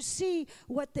beauty? Do you see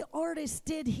what the artist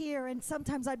did here? And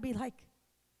sometimes I'd be like,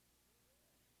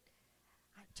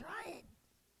 I'm trying.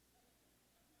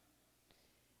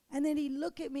 And then he'd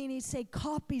look at me and he'd say,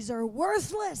 copies are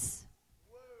worthless.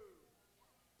 Whoa.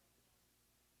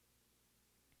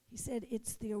 He said,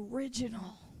 it's the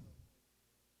original.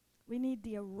 We need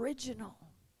the original.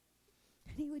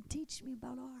 And he would teach me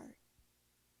about art.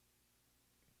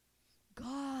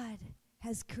 God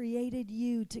has created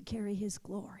you to carry his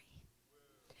glory.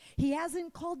 He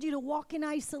hasn't called you to walk in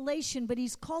isolation, but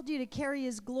he's called you to carry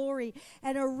his glory.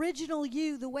 And original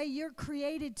you, the way you're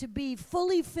created to be,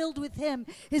 fully filled with him,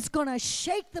 is going to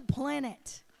shake the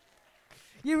planet.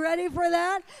 You ready for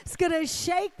that? It's going to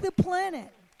shake the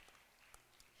planet.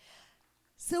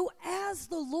 So as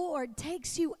the Lord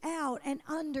takes you out and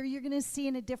under, you're going to see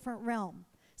in a different realm.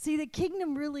 See, the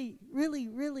kingdom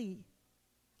really,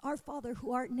 our Father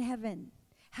who art in heaven,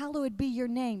 hallowed be your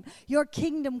name. Your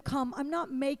kingdom come. I'm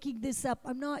not making this up.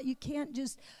 You can't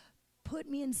just put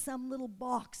me in some little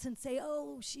box and say,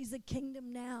 oh, she's a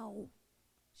kingdom now.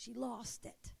 She lost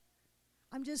it.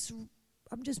 I'm just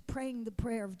praying the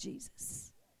prayer of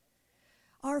Jesus.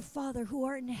 Our Father who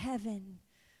art in heaven,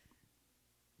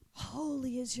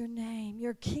 holy is your name.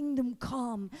 Your kingdom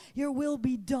come. Your will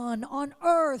be done on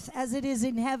earth as it is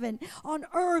in heaven. On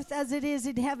earth as it is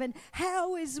in heaven.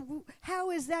 How is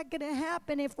that going to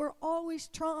happen if we're always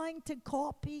trying to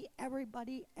copy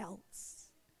everybody else?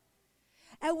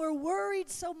 And we're worried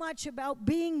so much about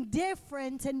being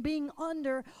different and being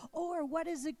under, or what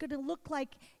is it going to look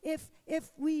like if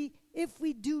we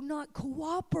do not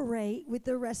cooperate with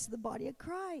the rest of the body of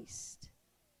Christ?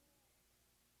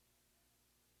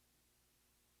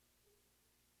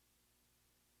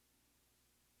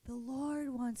 The Lord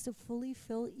wants to fully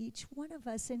fill each one of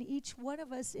us, and each one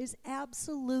of us is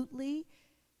absolutely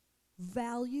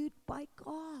valued by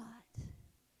God.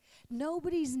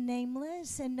 Nobody's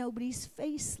nameless and nobody's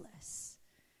faceless.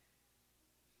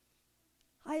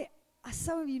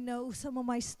 Some of you know some of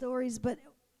my stories, but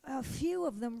a few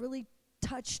of them really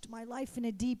touched my life in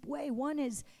a deep way. One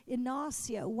is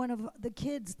Ignacio, one of the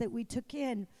kids that we took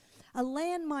in. A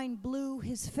landmine blew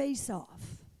his face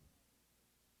off.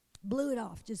 Blew it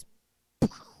off, just.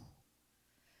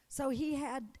 So he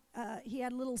had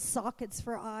little sockets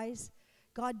for eyes.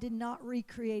 God did not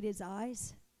recreate his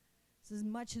eyes. So as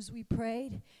much as we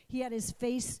prayed, he had his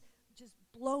face just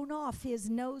blown off. His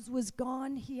nose was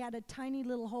gone. He had a tiny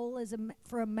little hole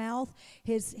for a mouth.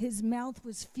 His mouth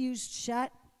was fused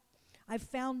shut. I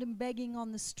found him begging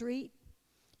on the street.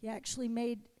 He actually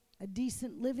made a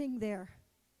decent living there,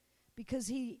 because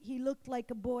he looked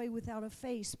like a boy without a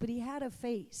face, but he had a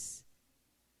face.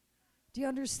 Do you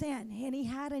understand? And he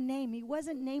had a name. He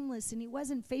wasn't nameless and he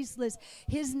wasn't faceless.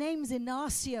 His name's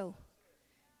Ignacio.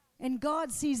 And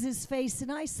God sees his face,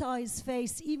 and I saw his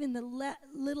face, even the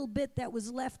little bit that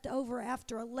was left over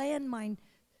after a landmine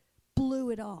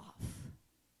blew it off.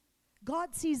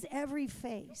 God sees every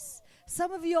face.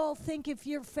 Some of you all think if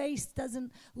your face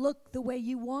doesn't look the way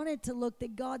you want it to look,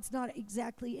 that God's not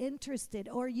exactly interested,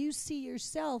 or you see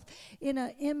yourself in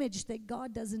an image that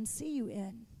God doesn't see you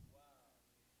in.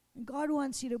 And God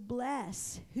wants you to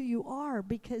bless who you are,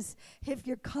 because if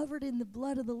you're covered in the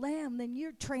blood of the Lamb, then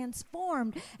you're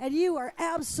transformed, and you are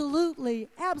absolutely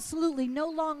no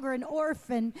longer an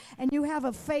orphan, and you have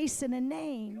a face and a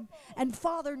name, and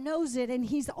Father knows it, and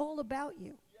he's all about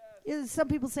you. Some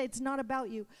people say it's not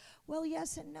about you. Well,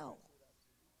 yes and no.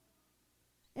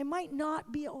 It might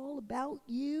not be all about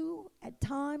you at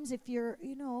times if you're,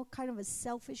 kind of a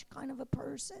selfish kind of a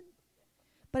person.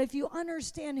 But if you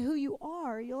understand who you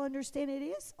are, you'll understand it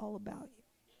is all about you.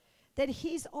 That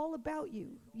he's all about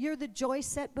you. You're the joy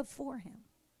set before him.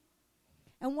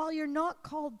 And while you're not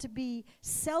called to be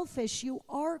selfish, you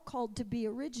are called to be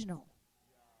original.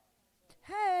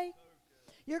 Hey,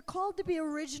 you're called to be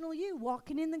original you,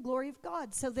 walking in the glory of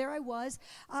God. So there I was.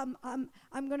 I'm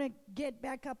going to get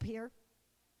back up here.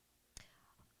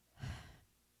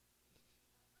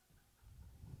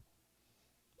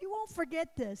 You won't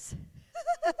forget this.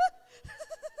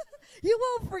 You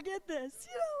won't forget this.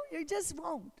 You just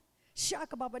won't.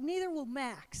 Shaka Baba. Neither will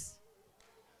Max.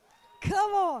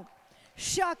 Come on.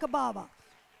 Shaka Baba.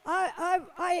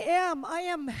 I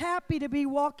am happy to be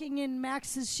walking in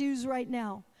Max's shoes right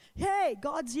now. Hey,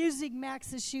 God's using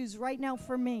Max's shoes right now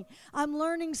for me. I'm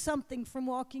learning something from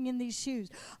walking in these shoes.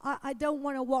 I don't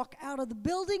want to walk out of the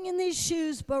building in these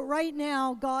shoes, but right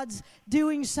now God's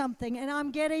doing something, and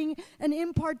I'm getting an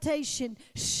impartation,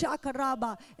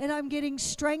 shakaraba, and I'm getting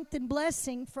strength and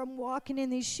blessing from walking in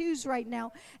these shoes right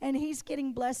now, and He's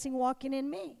getting blessing walking in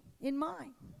me, in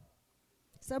mine.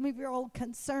 Some of you are all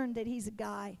concerned that he's a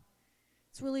guy.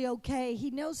 It's really okay.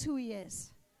 He knows who he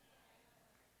is.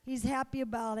 He's happy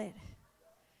about it.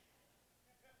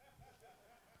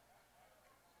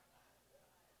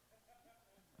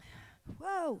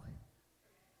 Whoa.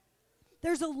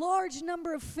 There's a large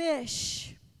number of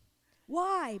fish.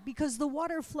 Why? Because the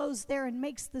water flows there and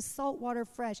makes the salt water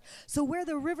fresh. So where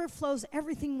the river flows,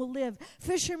 everything will live.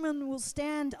 Fishermen will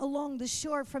stand along the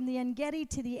shore from the En-Gedi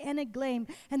to the En-Eglaim,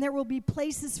 and there will be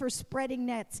places for spreading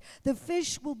nets. The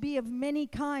fish will be of many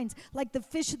kinds, like the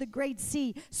fish of the great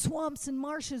sea. Swamps and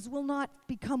marshes will not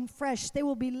become fresh. They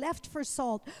will be left for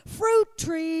salt. Fruit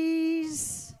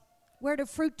trees. Where do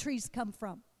fruit trees come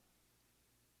from?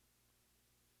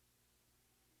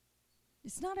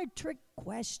 It's not a trick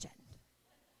question.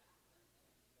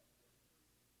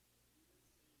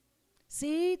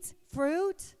 Seeds?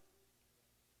 Fruit?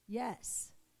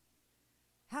 Yes.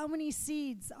 How many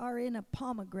seeds are in a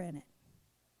pomegranate?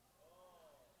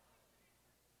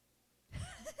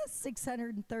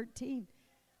 613.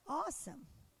 Awesome.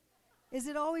 Is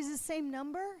it always the same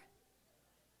number?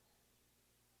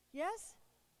 Yes?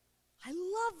 I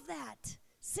love that.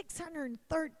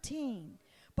 613.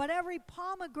 But every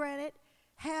pomegranate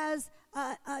has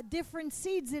different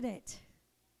seeds in it.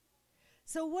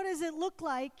 So what does it look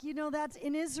like? You know, that's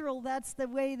in Israel, that's the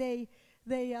way they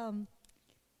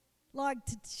like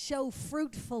to show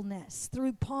fruitfulness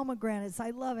through pomegranates.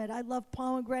 I love it. I love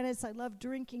pomegranates. I love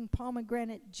drinking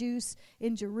pomegranate juice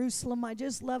in Jerusalem. I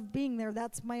just love being there.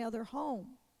 That's my other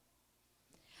home.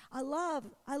 I love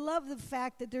the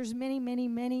fact that there's many, many,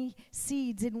 many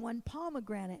seeds in one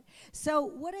pomegranate. So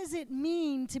what does it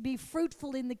mean to be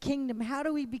fruitful in the kingdom? How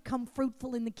do we become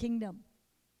fruitful in the kingdom?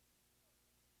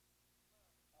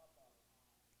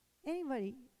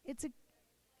 Anybody?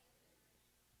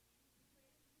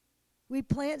 We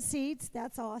plant seeds.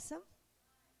 That's awesome.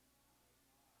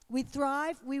 We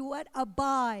thrive. We what?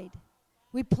 Abide.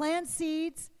 We plant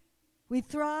seeds. We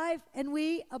thrive, and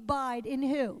we abide in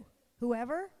who?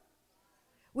 Whoever?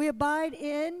 We abide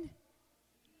in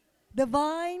the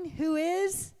vine. Who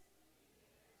is?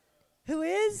 Who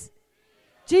is?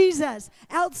 Jesus.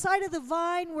 Outside of the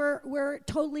vine, we're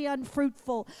totally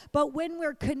unfruitful. But when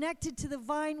we're connected to the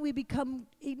vine, we become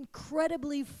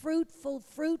incredibly fruitful.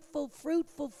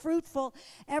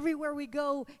 Everywhere we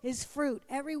go is fruit.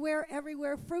 Everywhere,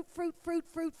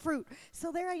 fruit.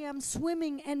 So there I am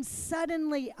swimming, and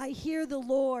suddenly I hear the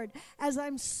Lord as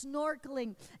I'm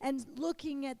snorkeling and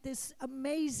looking at this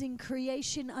amazing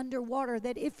creation underwater,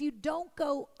 that if you don't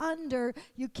go under,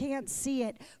 you can't see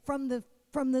it. From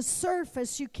the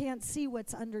surface, you can't see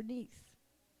what's underneath.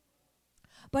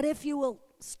 But if you will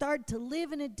start to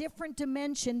live in a different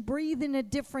dimension, breathe in a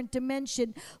different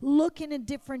dimension, look in a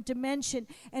different dimension,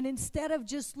 and instead of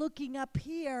just looking up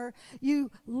here,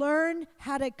 you learn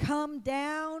how to come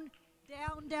down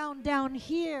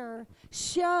here.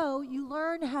 You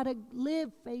learn how to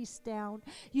live face down.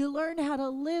 You learn how to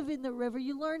live in the river.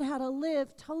 You learn how to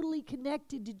live totally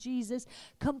connected to Jesus,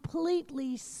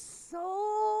 completely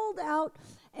sold out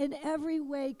in every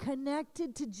way,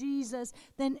 connected to Jesus.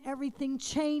 Then everything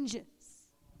changes.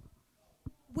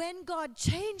 When God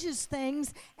changes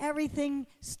things, everything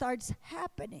starts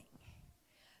happening.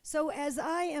 So as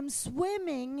I am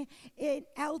swimming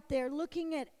out there,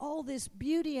 looking at all this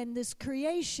beauty and this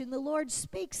creation, the Lord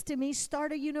speaks to me,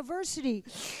 start a university.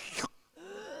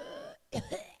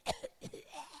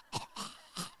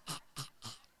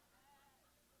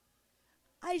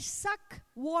 I suck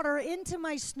water into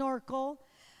my snorkel.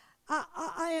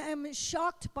 I am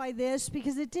shocked by this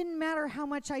because it didn't matter how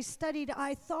much I studied.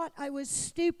 I thought I was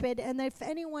stupid, and if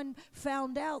anyone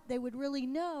found out, they would really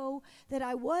know that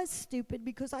I was stupid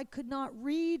because I could not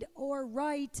read or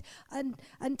write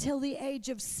until the age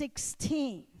of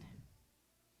 16.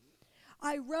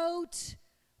 I wrote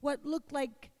what looked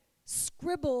like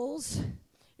scribbles.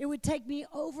 It would take me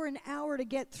over an hour to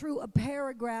get through a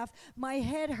paragraph. My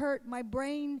head hurt. My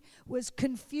brain was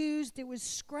confused. It was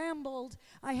scrambled.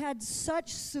 I had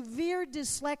such severe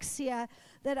dyslexia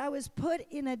that I was put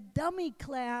in a dummy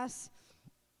class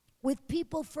with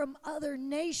people from other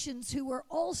nations who were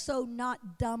also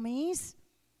not dummies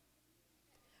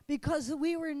because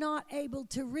we were not able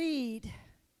to read.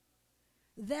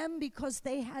 Them because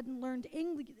they hadn't learned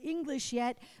English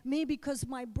yet. Me because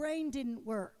my brain didn't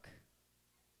work.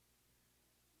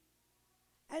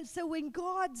 And so when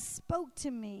God spoke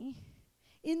to me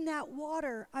in that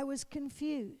water, I was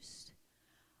confused.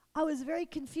 I was very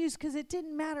confused because it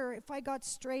didn't matter if I got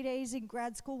straight A's in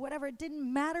grad school, whatever. It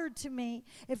didn't matter to me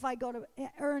if I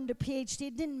earned a PhD.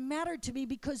 It didn't matter to me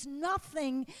because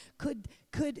nothing could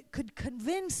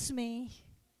convince me,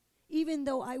 even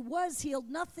though I was healed,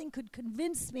 nothing could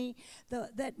convince me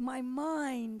that my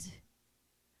mind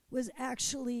was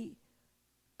actually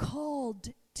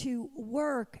called to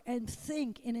work and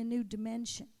think in a new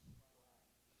dimension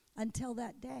until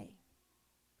that day.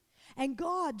 And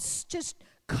God just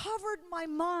covered my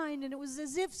mind, and it was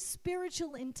as if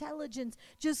spiritual intelligence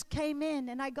just came in,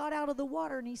 and I got out of the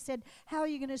water, and he said, how are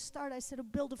you going to start? I said,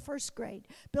 build a first grade.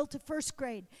 Built a first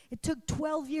grade. It took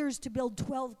 12 years to build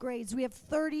 12 grades. We have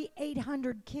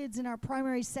 3,800 kids in our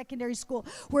primary secondary school.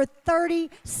 We're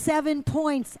 37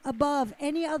 points above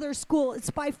any other school.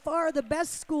 It's by far the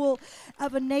best school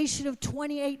of a nation of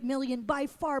 28 million. By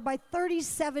far, by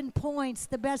 37 points,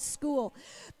 the best school.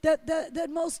 The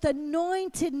most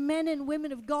anointed men and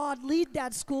women of God lead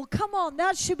that school. Come on,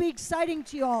 that should be exciting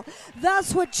to you all.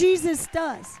 That's what Jesus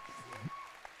does.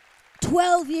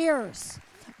 12 years.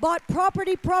 Bought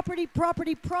property.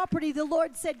 The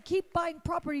Lord said, keep buying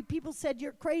property. People said,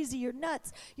 you're crazy, you're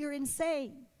nuts, you're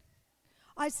insane.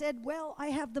 I said, well, I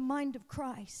have the mind of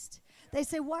Christ. They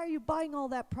say, why are you buying all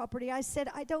that property? I said,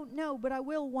 I don't know, but I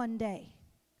will one day.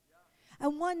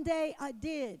 And one day I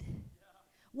did.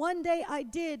 One day I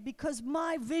did because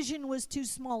my vision was too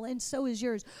small, and so is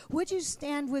yours. Would you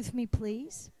stand with me,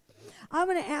 please? I'm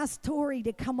going to ask Tori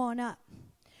to come on up.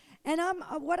 And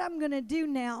what I'm going to do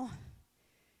now,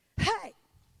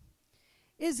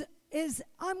 is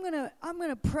I'm going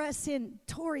to press in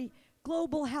Tori,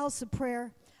 Global House of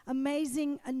Prayer,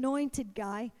 amazing anointed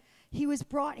guy. He was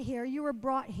brought here. You were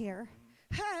brought here.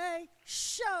 Hey,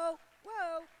 show,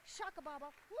 whoa, shaka baba,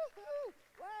 woohoo,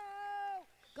 whoa.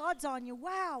 God's on you.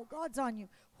 Wow, God's on you.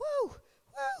 Woo,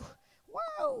 woo,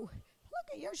 whoa.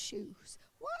 Look at your shoes.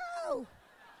 Whoa.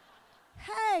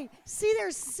 Hey, see,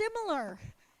 they're similar,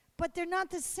 but they're not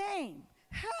the same.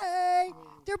 Hey,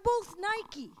 they're both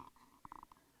Nike.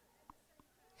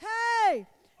 Hey,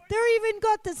 they're even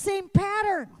got the same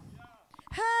pattern.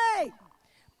 Hey,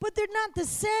 but they're not the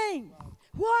same.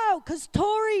 Whoa, because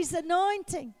Tori's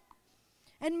anointing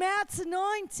and Matt's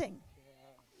anointing.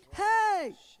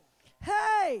 Hey.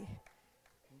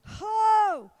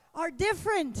 Are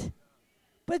different,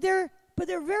 but they're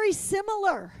very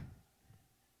similar.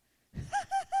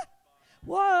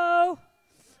 Whoa,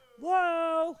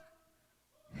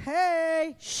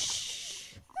 hey,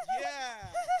 shh. Yeah.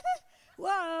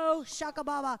 Whoa, shaka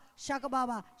baba.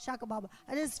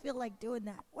 I just feel like doing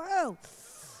that. Whoa,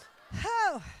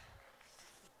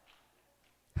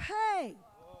 hey.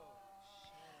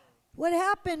 What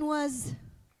happened was,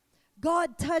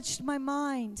 God touched my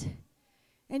mind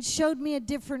and showed me a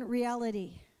different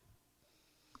reality.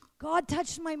 God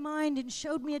touched my mind and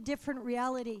showed me a different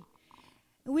reality.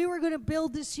 And we were going to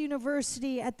build this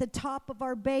university at the top of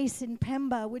our base in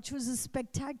Pemba, which was a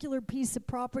spectacular piece of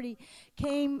property.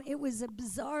 It was a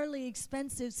bizarrely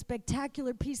expensive,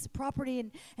 spectacular piece of property,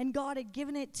 and God had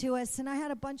given it to us. And I had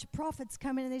a bunch of prophets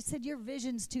come in, and they said, your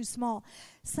vision's too small.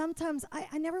 Sometimes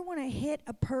I never want to hit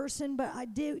a person, but I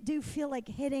do feel like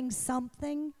hitting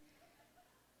something.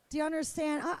 Do you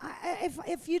understand?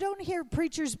 If you don't hear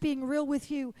preachers being real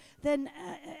with you, then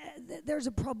there's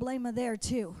a problema there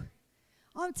too.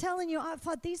 I'm telling you, I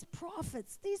thought these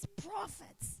prophets,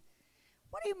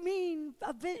 what do you mean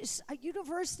a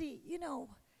university,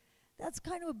 that's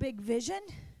kind of a big vision.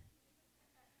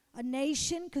 A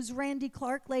nation, because Randy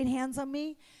Clark laid hands on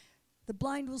me. The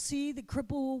blind will see, the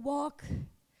cripple will walk,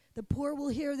 the poor will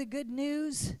hear the good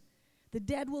news, the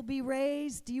dead will be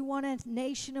raised. Do you want a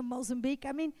nation of Mozambique?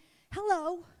 I mean,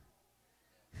 hello.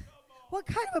 What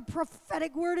kind of a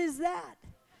prophetic word is that?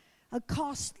 a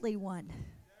costly one.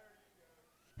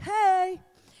 Hey!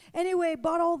 Anyway,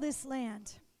 bought all this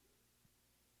land.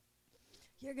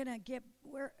 You're going to get,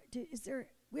 we're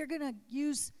going to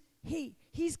use,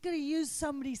 he's going to use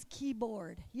somebody's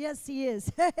keyboard. Yes, he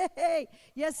is. Hey,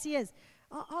 yes, he is.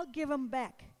 I'll give him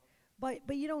back.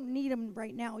 But you don't need them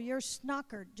right now. You're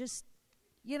snockered.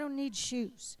 You don't need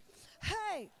shoes.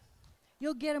 Hey!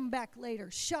 You'll get them back later.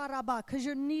 Sharaba, because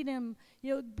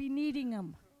you'll be needing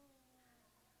them.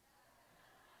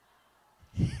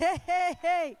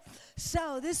 Hey.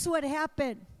 So this is what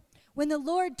happened. When the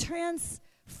Lord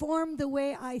transformed the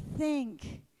way I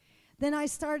think, then I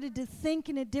started to think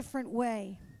in a different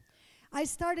way. I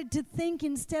started to think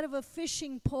instead of a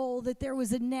fishing pole that there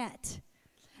was a net.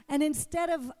 And instead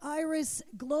of Iris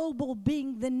Global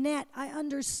being the net, I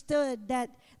understood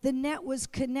that the net was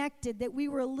connected, that we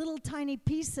were a little tiny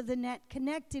piece of the net,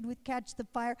 connected with Catch the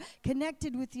Fire,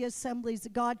 connected with the Assemblies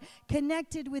of God,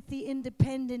 connected with the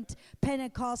independent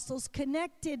Pentecostals,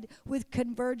 connected with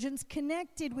Convergence,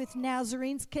 connected with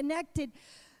Nazarenes, connected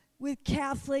with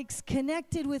Catholics,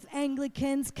 connected with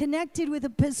Anglicans, connected with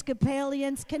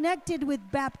Episcopalians, connected with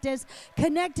Baptists,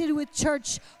 connected with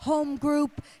Church Home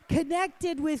Group,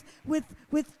 connected with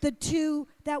the two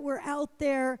that were out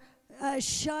there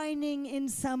shining in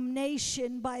some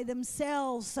nation by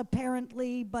themselves,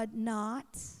 apparently, but not.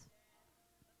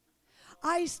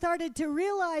 I started to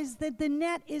realize that the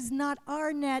net is not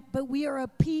our net, but we are a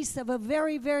piece of a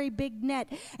very, very big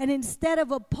net. And instead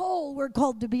of a pole, we're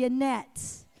called to be a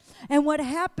net. And what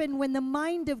happened when the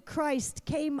mind of Christ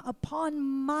came upon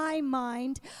my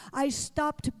mind, I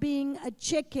stopped being a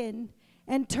chicken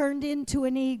and turned into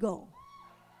an eagle.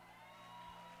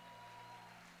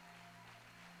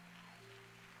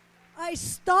 I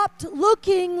stopped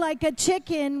looking like a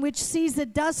chicken which sees a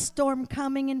dust storm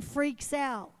coming and freaks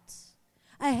out.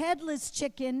 A headless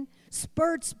chicken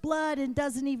spurts blood and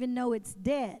doesn't even know it's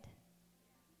dead.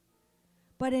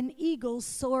 But an eagle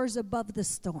soars above the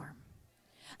storm.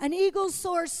 An eagle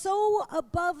soars so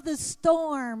above the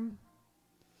storm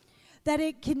that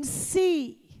it can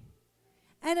see.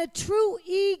 And a true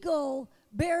eagle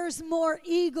bears more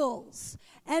eagles.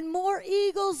 And more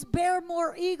eagles bear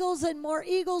more eagles, and more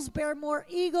eagles bear more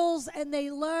eagles, and they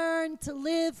learn to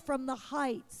live from the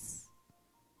heights.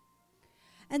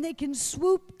 And they can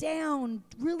swoop down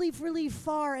really, really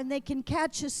far, and they can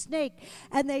catch a snake.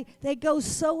 And they go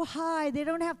so high, they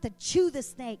don't have to chew the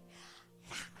snake.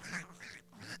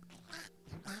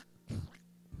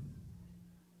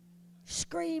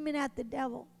 Screaming at the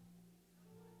devil.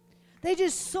 They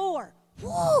just soar.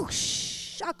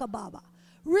 Whoosh, shakababa.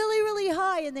 Really, really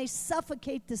high, and they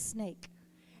suffocate the snake.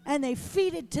 And they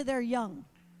feed it to their young.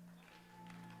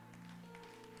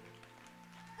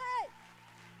 Hey!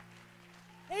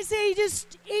 They say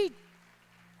just eat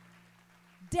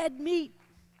dead meat.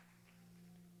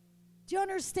 Do you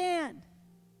understand?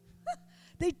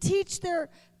 They teach their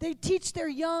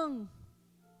young.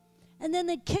 And then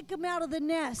they kick them out of the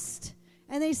nest.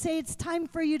 And they say, it's time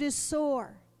for you to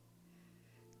soar.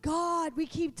 God, we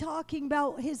keep talking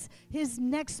about his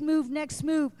next move.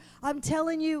 I'm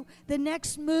telling you, the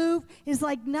next move is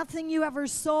like nothing you ever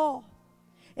saw.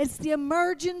 It's the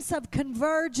emergence of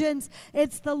convergence.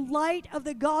 It's the light of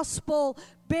the gospel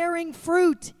bearing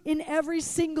fruit in every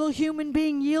single human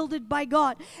being yielded by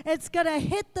God. It's going to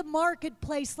hit the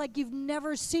marketplace like you've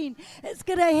never seen. It's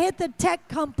going to hit the tech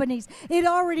companies. It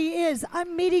already is.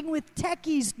 I'm meeting with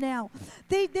techies now.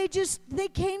 They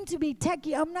came to me,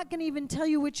 techie. I'm not going to even tell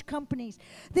you which companies.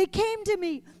 They came to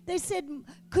me. They said,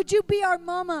 could you be our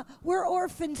mama? We're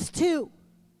orphans too.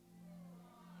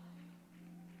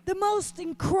 The most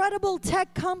incredible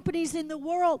tech companies in the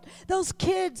world. Those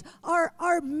kids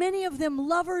are many of them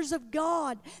lovers of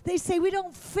God. They say we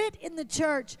don't fit in the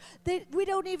church.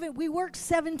 We work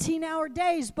 17-hour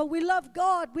days, but we love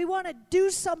God. We want to do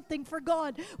something for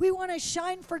God. We want to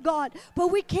shine for God,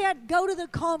 but we can't go to the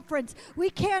conference.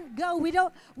 We can't go.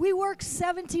 We work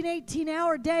 17,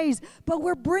 18-hour days, but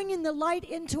we're bringing the light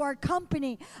into our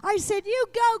company. I said, you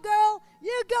go, girl.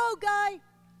 You go, guy.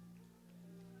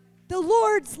 The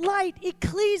Lord's light,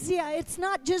 ecclesia, it's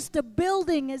not just a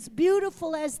building, as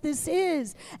beautiful as this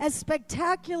is, as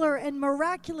spectacular and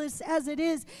miraculous as it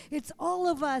is. It's all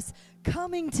of us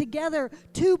coming together,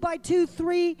 2 by 2,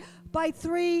 3 by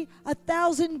 3,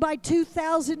 1,000 by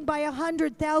 2,000 by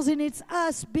 100,000. It's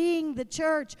us being the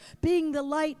church, being the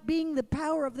light, being the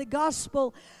power of the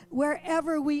gospel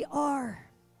wherever we are.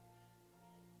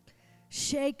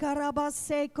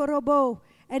 Shekarabase korobo.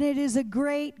 And it is a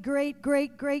great, great,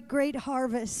 great, great, great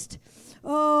harvest.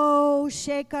 Oh,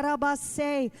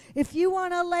 shekarabase. If you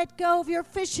want to let go of your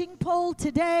fishing pole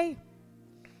today,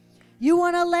 You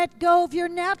want to let go of your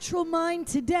natural mind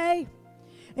today,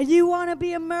 and you want to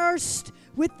be immersed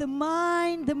with the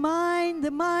mind.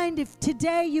 If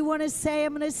today you want to say,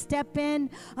 I'm going to step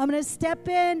in, I'm going to step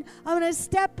in, I'm going to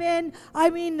step in. I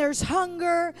mean, there's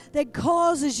hunger that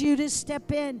causes you to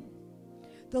step in.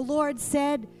 The Lord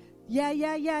said,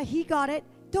 yeah, He got it.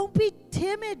 Don't be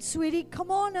timid, sweetie.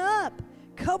 Come on up.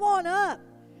 Come on up.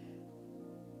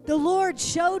 The Lord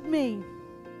showed me.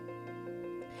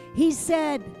 He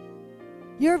said,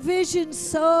 your vision's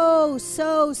so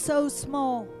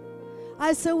small.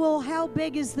 I said, well, how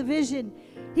big is the vision?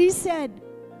 He said,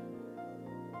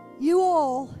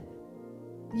 y'all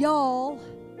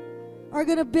are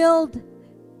going to build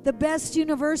the best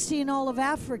university in all of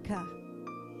Africa.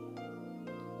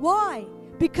 Why?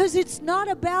 Because it's not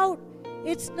about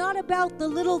the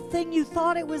little thing you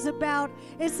thought it was about.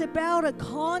 It's about a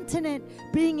continent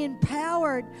being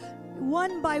empowered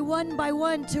one by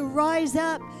one to rise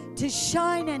up, to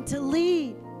shine, and to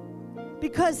lead.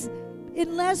 Because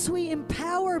unless we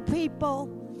empower people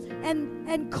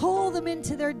and call them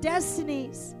into their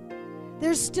destinies,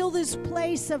 there's still this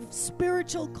place of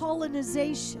spiritual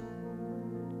colonization.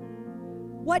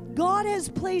 What God has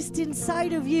placed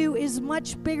inside of you is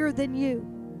much bigger than you.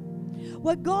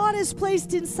 What God has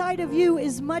placed inside of you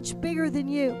is much bigger than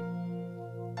you.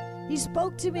 He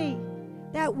spoke to me.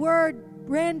 That word,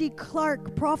 Randy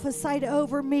Clark prophesied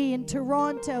over me in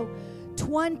Toronto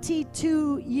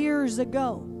 22 years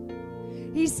ago.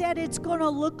 He said it's going to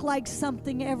look like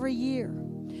something every year.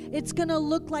 It's going to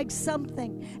look like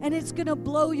something, and it's going to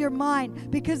blow your mind.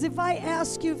 Because if I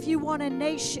ask you if you want a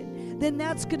nation, then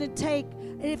that's going to take,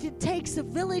 and if it takes a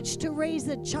village to raise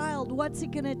a child, what's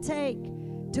it going to take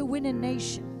to win a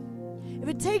nation? If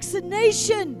it takes a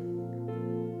nation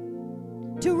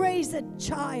to raise a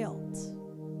child,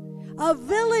 a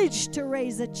village to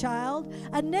raise a child,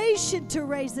 a nation to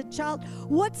raise a child,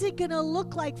 what's it going to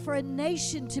look like for a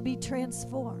nation to be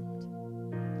transformed?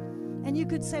 And you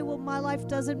could say, well, my life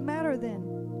doesn't matter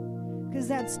then, because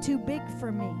that's too big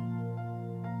for me.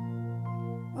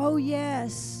 Oh,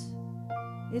 yes,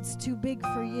 it's too big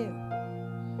for you.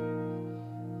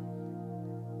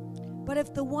 But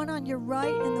if the one on your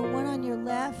right and the one on your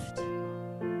left,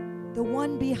 the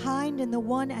one behind and the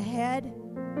one ahead,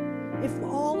 if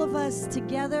all of us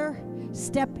together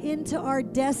step into our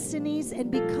destinies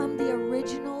and become the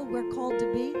original we're called to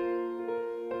be,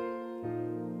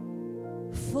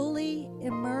 fully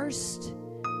immersed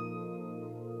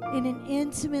in an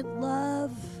intimate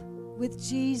love with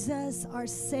Jesus, our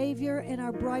Savior and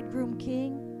our bridegroom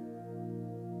King,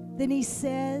 then He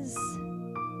says,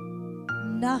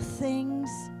 nothing's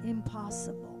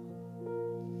impossible.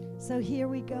 So here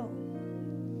we go.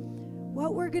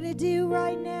 What we're going to do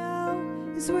right now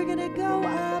is we're going to go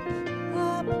up,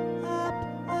 up, up,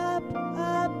 up,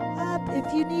 up, up.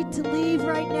 If you need to leave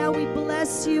right now, we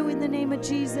bless you in the name of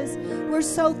Jesus. We're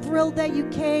so thrilled that you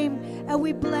came, and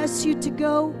we bless you to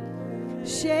go.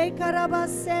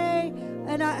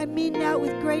 And I mean that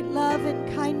with great love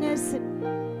and kindness. And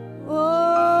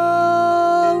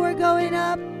oh, we're going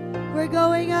up, we're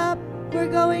going up, we're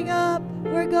going up,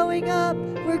 we're going up,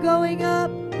 we're going up,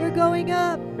 we're going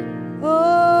up.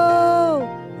 Oh,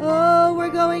 oh,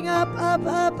 we're going up, up,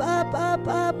 up, up, up,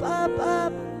 up, up,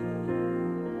 up.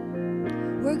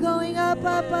 We're going up,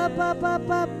 up, up, up, up,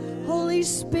 up. Holy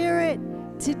Spirit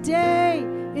today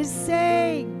is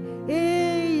saying,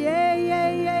 yay, yay,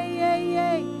 yay, yay, yay,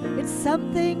 yay. It's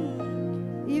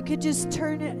something. You could just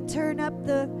turn up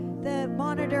the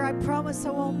monitor. I promise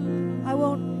I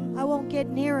won't get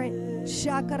near it.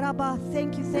 Shakaraba,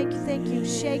 thank you, thank you, thank you.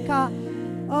 Shaka.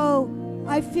 Oh,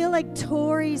 I feel like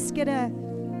Tori's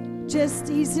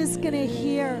he's just gonna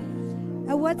hear.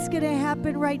 And what's gonna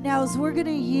happen right now is we're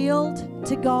gonna yield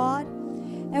to God,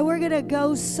 and we're gonna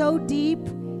go so deep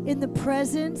in the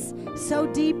presence, so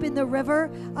deep in the river.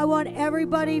 I want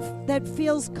everybody that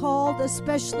feels called,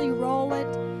 especially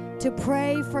Roland, to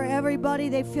pray for everybody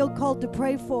they feel called to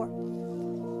pray for.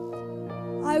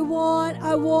 I want,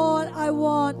 Lord, I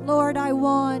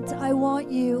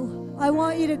want you. I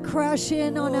want you to crash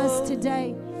in on us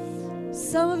today.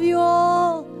 Some of you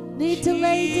all need to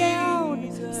lay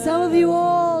down. Some of you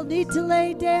all need to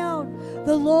lay down.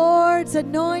 The Lord's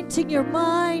anointing your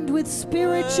mind with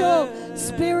spiritual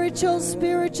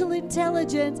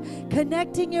intelligence,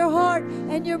 connecting your heart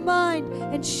and your mind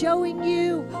and showing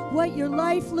you what your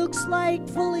life looks like,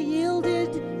 fully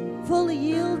yielded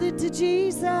to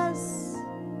Jesus.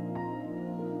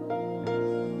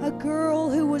 A girl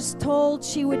who was told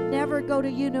she would never go to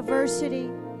university.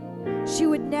 She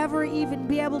would never even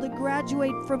be able to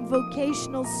graduate from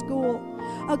vocational school.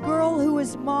 A girl who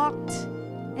was mocked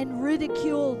and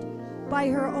ridiculed by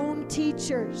her own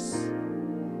teachers,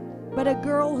 but a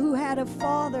girl who had a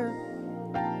father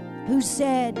who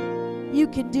said, you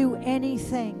can do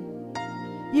anything.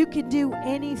 You can do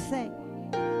anything.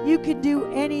 You can do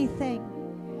anything.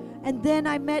 And then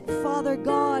I met Father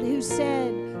God, who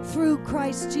said, through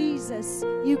Christ Jesus,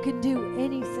 you can do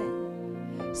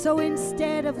anything. So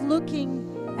instead of looking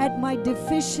at my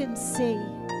deficiency,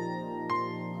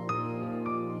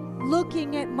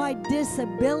 looking at my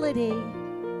disability,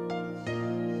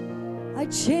 I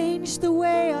changed the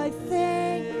way I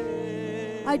think.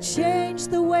 I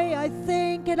changed the way I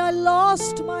think, and I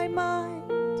lost my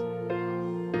mind.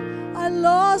 I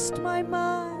lost my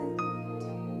mind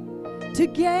to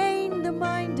gain the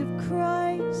mind of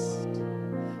Christ,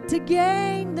 to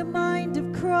gain the mind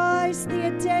of Christ, the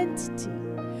identity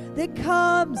that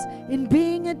comes in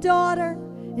being a daughter,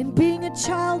 in being a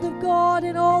child of God,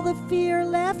 and all the fear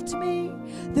left me.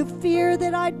 The fear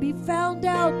that I'd be found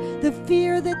out, the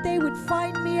fear that they would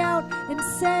find me out and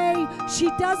say, she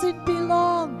doesn't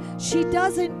belong, she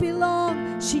doesn't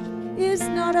belong, she is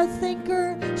not a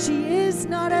thinker, she is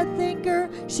not a thinker,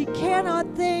 she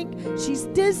cannot think, she's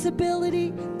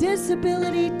disability,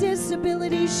 disability,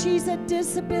 disability, she's a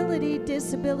disability,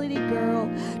 disability girl,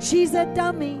 she's a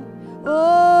dummy.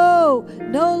 Oh,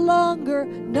 no longer,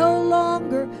 no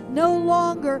longer, no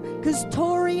longer, because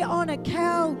Tori on a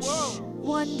couch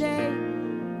one day,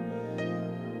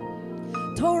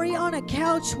 Tori on a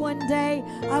couch one day,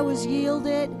 I was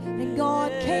yielded, and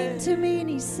God came to me and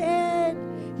He said,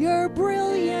 you're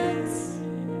brilliant.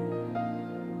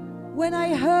 When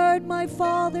I heard my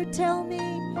Father tell me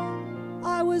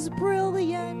I was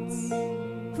brilliant,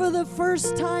 for the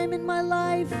first time in my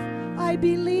life, I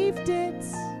believed it.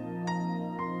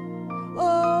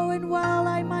 Oh, and while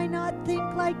I might not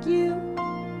think like you,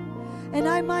 and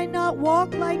I might not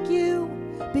walk like you,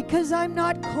 because I'm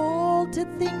not called to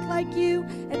think like you,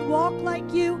 and walk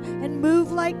like you, and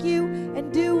move like you,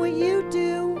 and do what you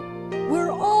do.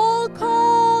 We're all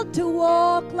called to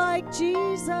walk like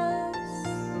Jesus,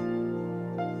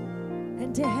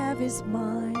 and to have His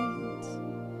mind.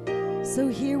 So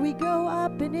here we go,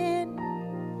 up and in,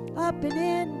 up and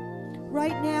in.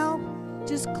 Right now,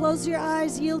 just close your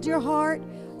eyes, yield your heart,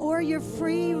 or you're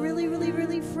free, really, really,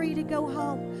 really free to go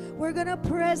home. We're going to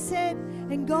press in,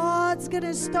 and God's going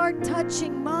to start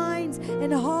touching minds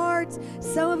and hearts.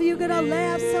 Some of you are going to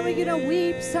laugh, some of you are going to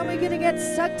weep, some of you are going to get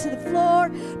stuck to the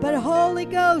floor, but Holy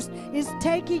Ghost is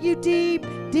taking you deep,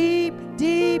 deep,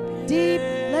 deep, deep.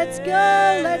 Let's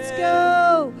go, let's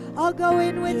go. I'll go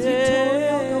in with you, Tori,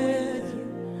 I'll go in with you.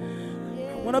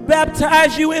 I want to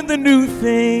baptize you in the new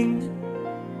thing,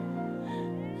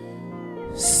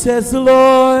 says the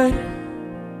Lord.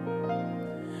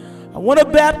 I want to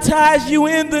baptize you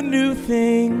in the new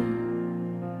thing,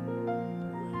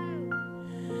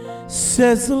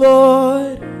 says the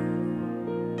Lord.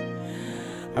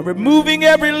 I'm removing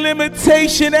every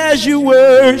limitation as you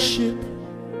worship.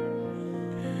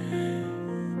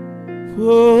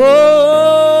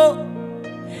 Oh,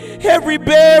 every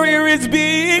barrier is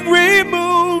being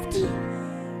removed.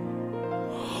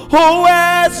 Oh,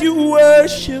 as you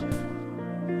worship.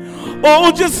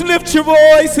 Oh, just lift your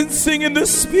voice and sing in the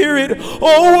Spirit.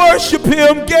 Oh, worship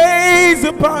Him, gaze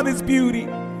upon His beauty.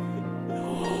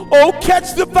 Oh,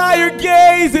 catch the fire,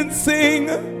 gaze and sing.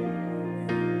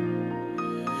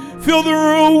 Fill the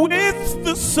room with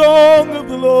the song of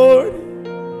the Lord.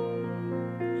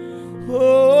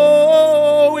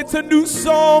 Oh, it's a new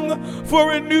song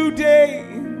for a new day.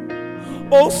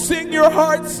 Oh, sing your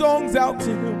heart songs out to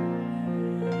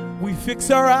Him. We fix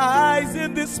our eyes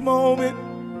in this moment.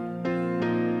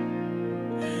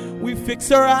 We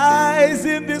fix our eyes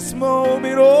in this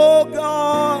moment, oh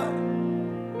God.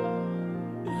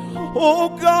 Oh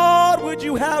God, would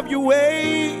you have your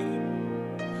way?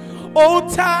 Oh,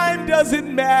 time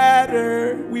doesn't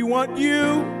matter. We want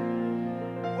you.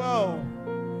 Whoa.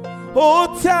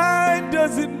 Oh, time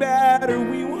doesn't matter.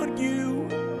 We want you.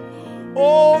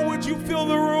 Oh, would you fill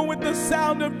the room with the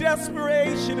sound of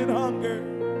desperation and hunger?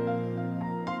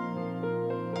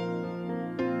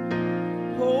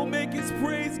 Oh, make His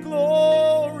praise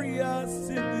glorious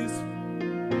in this.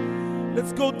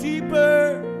 Let's go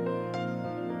deeper.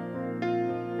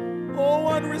 Oh,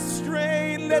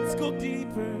 unrestrained, let's go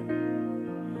deeper.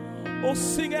 Oh,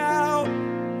 sing out.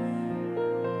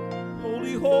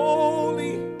 Holy,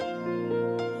 holy,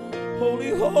 holy,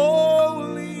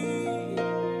 holy,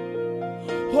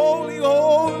 holy,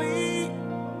 holy.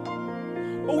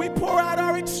 Oh, we pour out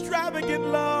our extravagant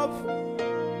love.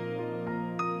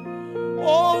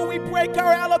 Oh, we break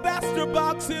our alabaster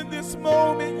box in this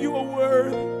moment. You are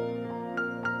worthy.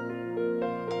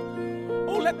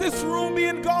 Oh, Let this room be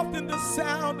engulfed in the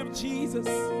sound of Jesus.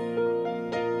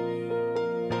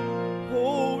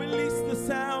 Oh, release the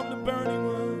sound of burning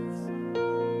ones.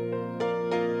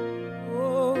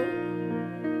 Oh,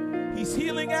 He's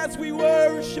healing as we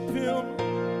worship Him.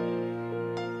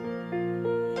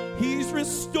 He's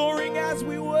restoring as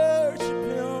we worship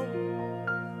Him.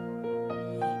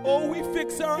 Oh, we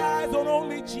fix our eyes on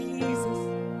only Jesus.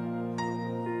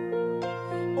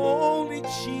 Only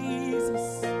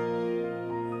Jesus.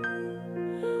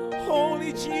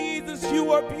 Only Jesus,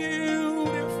 you are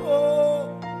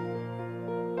beautiful.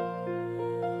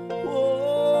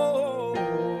 Oh,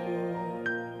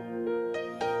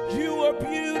 you are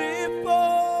beautiful.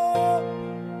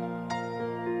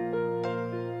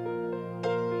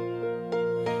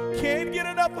 Can't get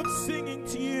enough of singing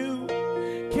to you.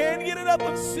 Can't get enough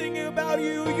of singing about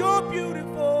you. You're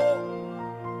beautiful.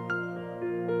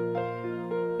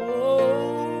 Oh,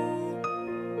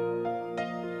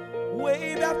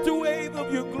 wave after wave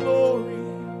of your glory.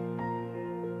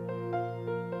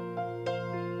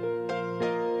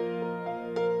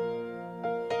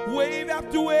 Wave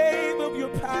after wave of your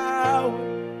power.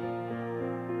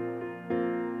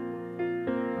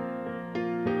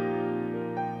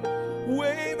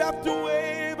 Wave after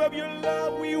wave of your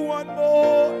love, we want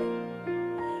more.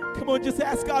 Come on, just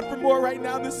ask God for more right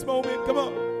now in this moment. Come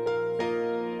on.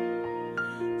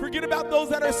 Forget about those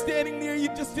that are standing near you.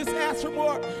 Just ask for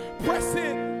more. Press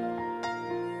in.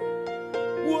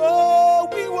 Whoa,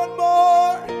 we want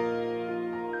more.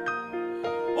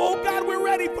 Oh God, we're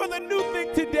ready for the new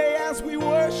thing today as we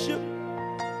worship.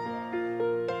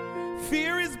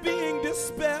 Fear is being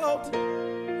dispelled.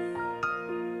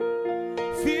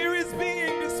 Fear is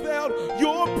being dispelled.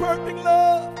 Your perfect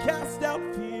love casts out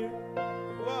fear.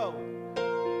 Whoa.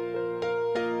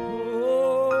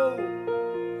 Oh,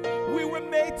 we were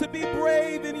made to be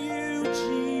brave in you,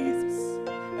 Jesus,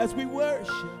 as we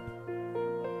worship.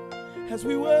 As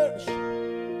we worship.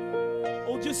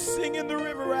 Oh, just sing in the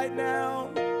river right now.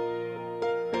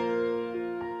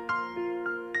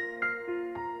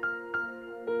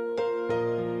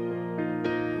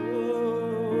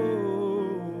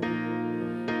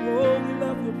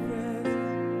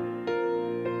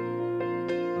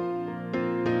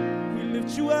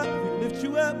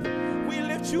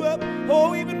 You up.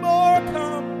 Oh, even more,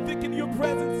 come thicken your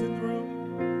presence in the room.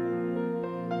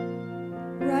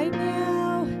 Right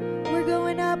now, we're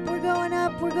going up, we're going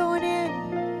up, we're going in.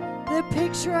 The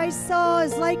picture I saw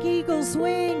is like eagle's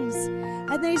wings,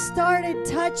 and they started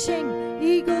touching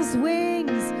eagle's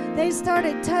wings. They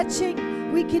started touching.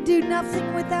 We can do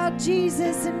nothing without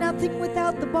Jesus and nothing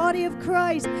without the body of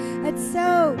Christ. And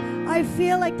so I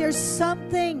feel like there's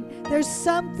something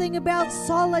about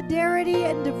solidarity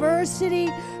and diversity,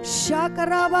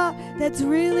 shakaraba, that's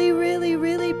really, really,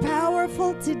 really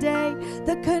powerful today.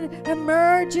 The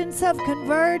emergence of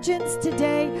convergence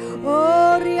today.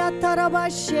 Oh,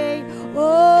 riatarabashe.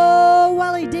 Oh,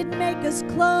 while He didn't make us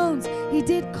clones, He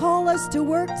did call us to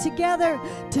work together,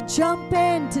 to jump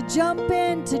in, to jump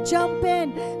in, to jump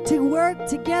in, to work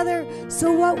together.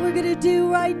 So what we're going to do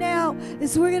right now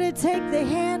is we're going to take the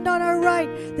hand on our right,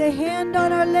 the hand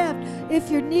on our left. If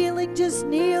you're kneeling, just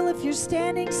kneel. If you're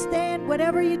standing, stand.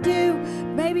 Whatever you do,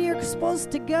 maybe you're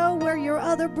supposed to go where your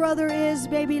other brother is,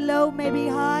 maybe low, maybe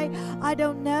high. I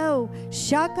don't know.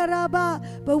 Shakaraba.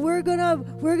 But we're gonna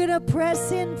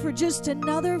press in for just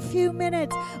another few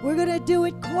minutes. We're gonna do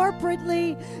it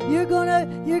corporately. You're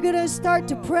gonna start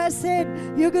to press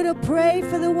in. You're gonna pray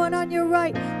for the one on your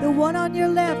right, the one on your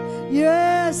left.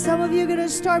 Yeah, some of you are gonna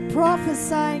start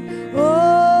prophesying.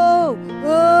 Oh,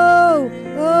 oh,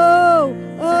 oh,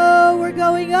 oh, we're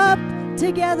going up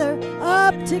together,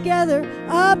 up together,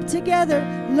 up together,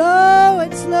 low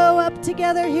and slow, up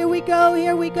together. Here we go,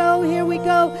 here we go, here we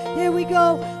go, here we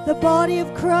go. The body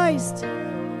of Christ.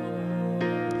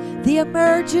 The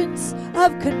emergence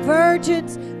of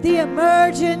convergence, the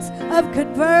emergence of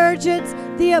convergence,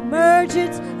 the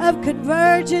emergence of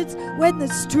convergence. When the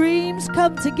streams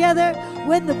come together,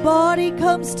 when the body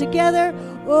comes together,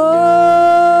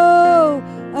 oh,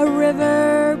 a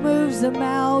river moves a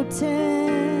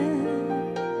mountain.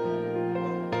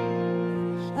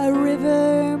 A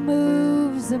river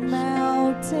moves a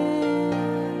mountain.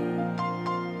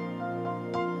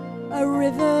 A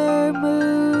river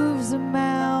moves a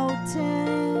mountain.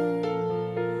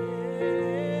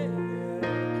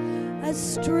 A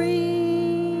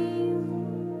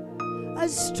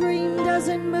stream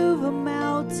doesn't move a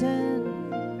mountain,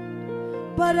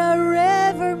 but a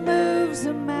river moves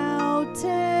a mountain.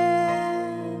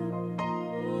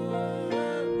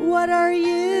 What are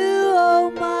you,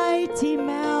 almighty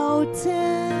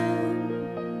mountain?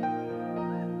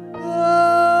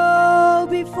 Oh,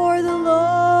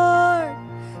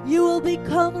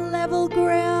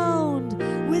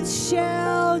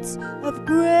 shouts of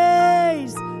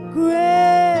grace,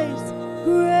 grace,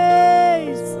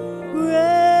 grace,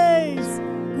 grace,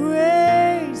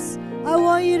 grace. I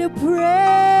want you to pray,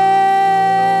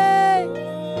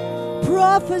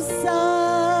 prophesy.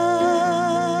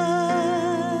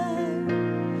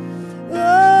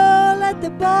 Oh, let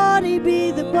the body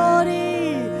be the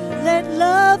body. Let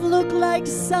love look like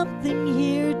something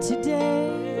here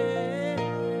today.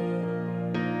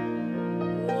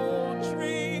 Oh,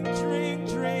 drink, drink,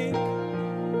 drink.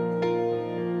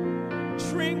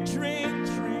 Drink, drink,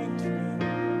 drink, drink.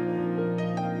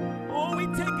 Oh, we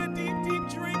take a deep, deep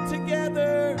drink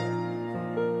together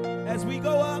as we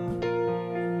go up,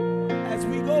 as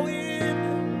we go in.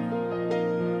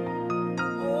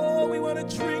 Oh, we want to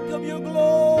drink of your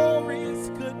glorious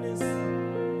goodness.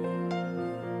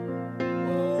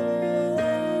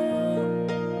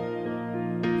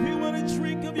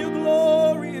 Drink of your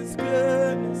glorious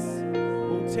goodness.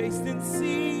 Oh, taste and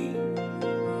see.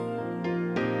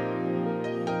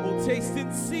 Oh, taste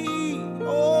and see.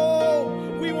 Oh,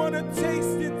 we want to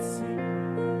taste and see.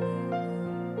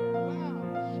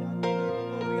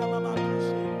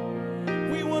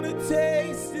 We want to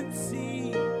taste and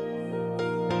see.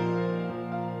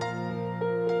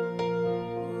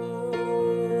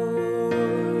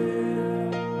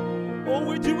 Oh,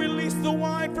 would you release the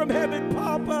wine from heaven,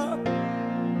 Papa?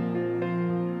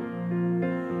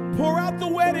 Pour out the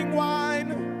wedding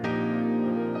wine.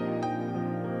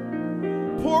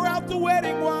 Pour out the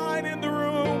wedding wine in the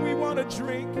room. We want to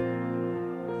drink.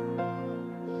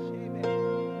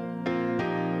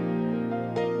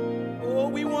 Oh,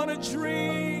 we want to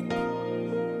drink.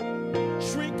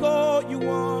 Drink all you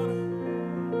want.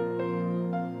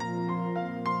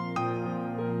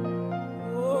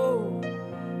 Oh,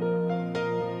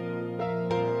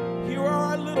 here are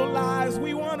our little lives.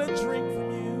 We want to drink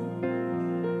from you.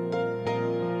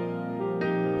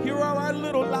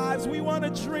 Little lives, we want to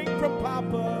drink from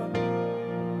Papa.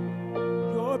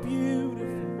 You're beautiful.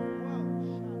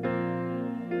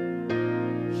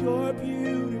 You're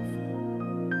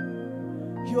beautiful.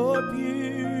 You're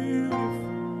beautiful.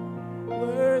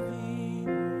 Worthy.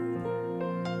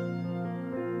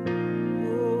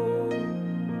 Oh,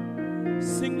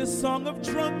 sing the song of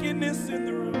drunkenness in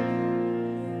the room.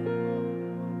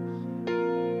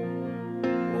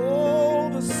 Oh,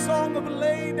 the song of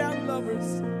laid down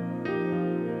lovers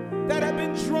that have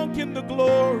been drunk in the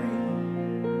glory.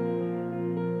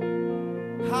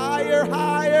 Higher,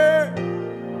 higher.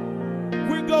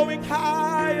 We're going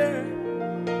higher.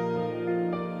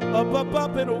 Up, up,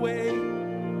 up and away.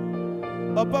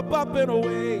 Up, up, up and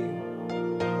away.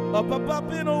 Up, up,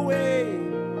 up and away.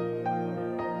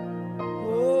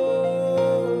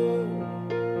 Oh,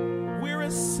 we're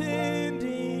ascending.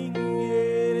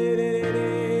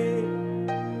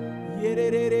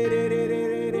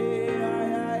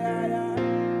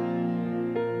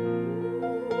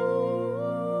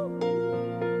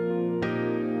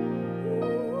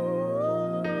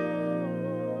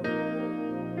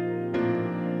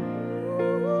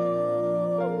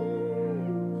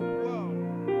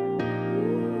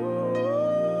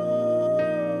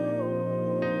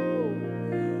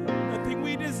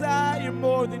 Desire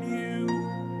more than you.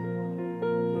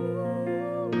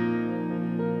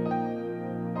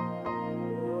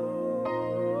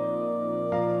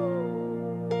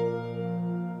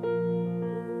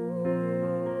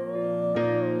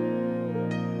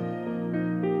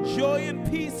 Joy and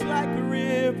peace like a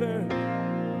river.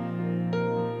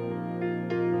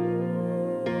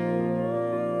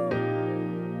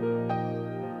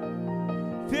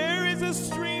 There is a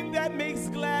stream that makes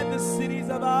glad the cities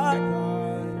of our God.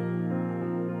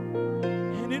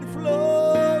 It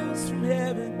flows from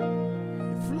heaven.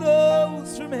 It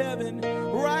flows from heaven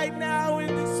right now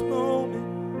in this moment.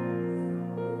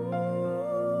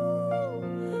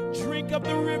 Drink up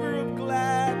the river of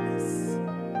gladness.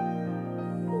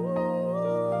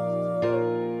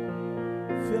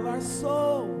 Fill our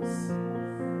souls.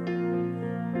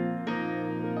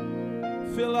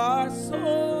 Fill our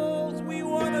souls. We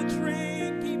want to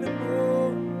drink even more.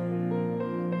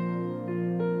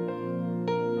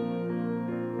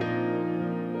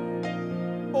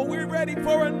 Oh, we're ready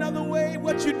for another wave.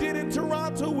 What you did in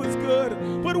Toronto was good,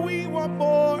 but we want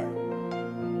more.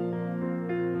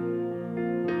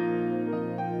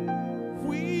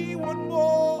 We want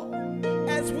more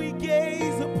as we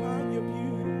gaze upon your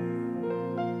beauty.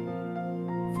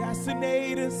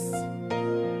 Fascinate us.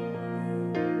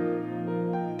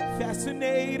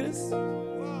 Fascinate us.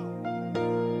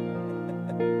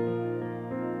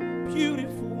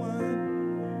 Beautiful one.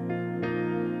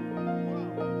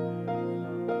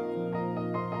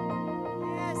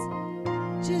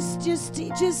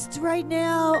 just right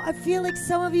now, I feel like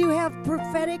some of you have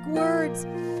prophetic words.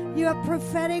 You have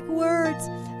prophetic words,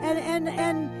 and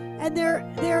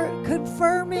they're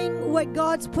confirming what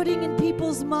God's putting in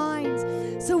people's minds.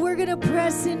 So we're going to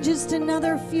press in just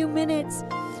another few minutes.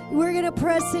 We're going to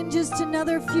press in just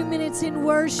another few minutes in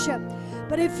worship.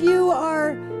 But if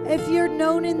you're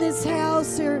known in this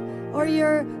house, or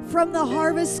you're from the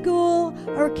Harvest School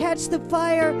or Catch the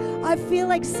Fire, I feel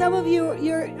like some of you,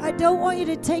 I don't want you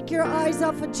to take your eyes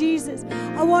off of Jesus.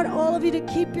 I want all of you to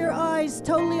keep your eyes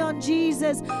totally on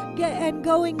Jesus and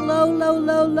going low, low,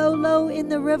 low, low, low in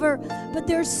the river. But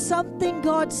there's something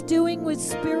God's doing with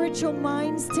spiritual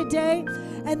minds today.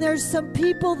 And there's some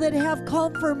people that have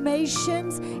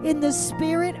confirmations in the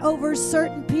spirit over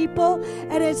certain people,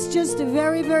 and it's just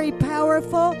very, very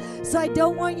powerful. So I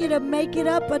don't want you to make it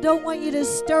up. I don't want you to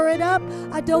stir it up.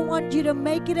 I don't want you to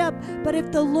make it up. But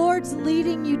if the Lord's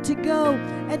leading you to go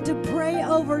and to pray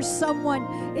over someone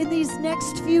in these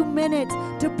next few minutes,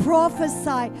 to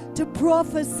prophesy, to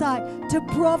prophesy, to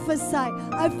prophesy,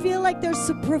 I feel like there's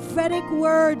some prophetic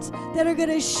words that are going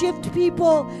to shift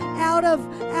people out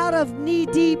of knee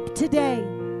deep today.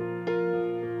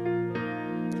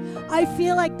 I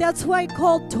feel like that's why I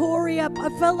called Tori up. I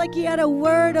felt like he had a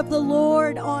word of the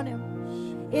Lord on him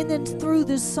through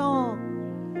the song.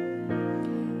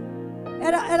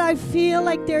 And I feel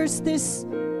like there's this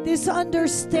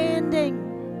understanding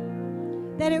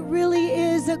that it really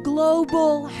is a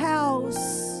global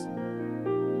house,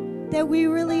 that we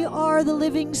really are the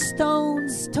living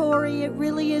stones, Tori. It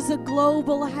really is a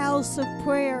global house of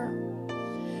prayer.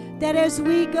 That as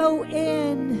we go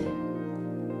in,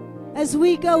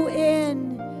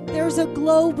 there's a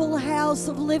global house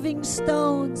of living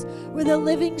stones where the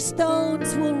living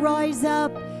stones will rise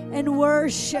up and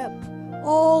worship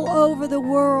all over the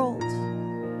world.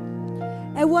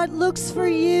 And what looks for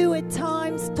you at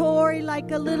times, Tori, like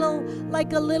a little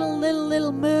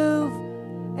move,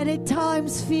 and at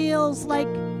times feels like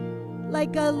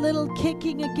a little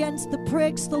kicking against the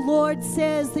pricks, the Lord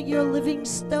says that you're a living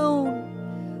stone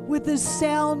with the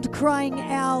sound crying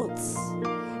out.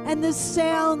 And the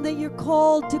sound that you're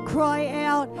called to cry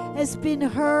out has been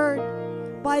heard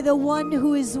by the one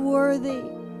who is worthy.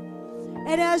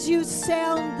 And as you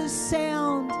sound the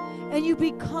sound and you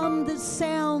become the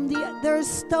sound, there's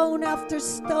stone after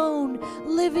stone,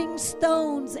 living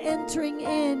stones entering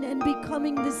in and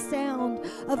becoming the sound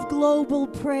of global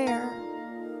prayer.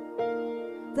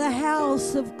 The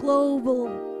house of global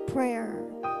prayer.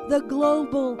 The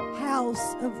global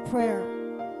house of prayer.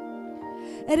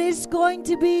 And it's going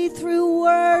to be through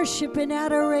worship and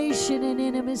adoration and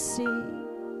intimacy.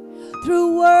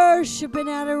 Through worship and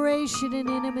adoration and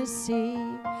intimacy.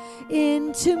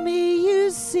 Into me you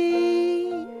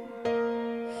see.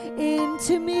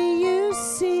 Into me you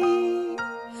see.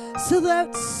 So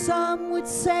that some would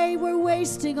say we're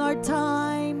wasting our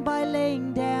time by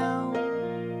laying down.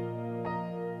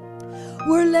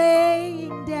 We're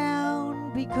laying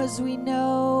down because we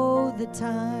know the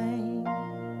time.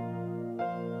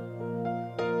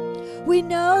 We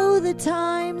know the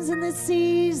times and the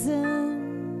seasons.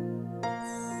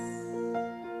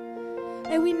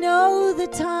 And we know the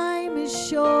time is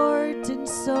short, and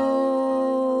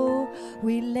so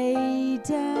we lay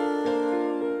down.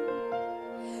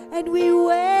 And we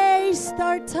waste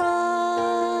our time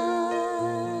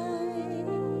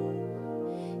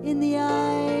in the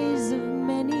eyes of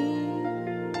many.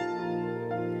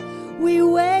 We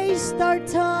waste our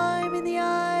time in the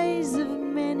eyes of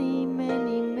many,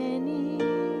 many, many.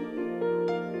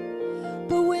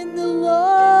 But when the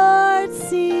Lord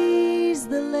sees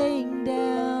the laying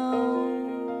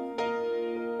down,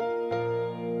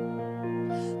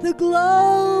 the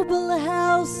global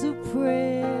house of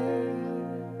prayer,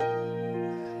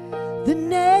 the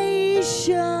nations,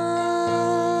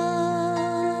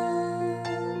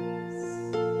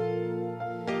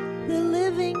 the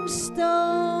living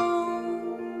stones,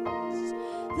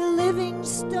 the living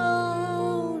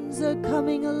stones are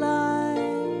coming alive.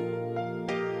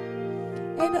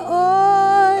 And oil,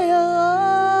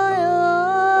 oil,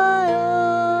 oil.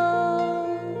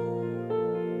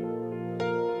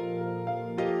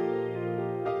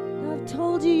 I've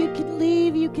told you, you can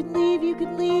leave, you can leave, you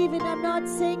can leave. And I'm not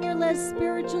saying you're less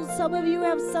spiritual. Some of you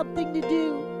have something to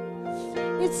do.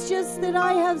 It's just that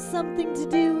I have something to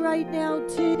do right now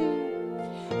too.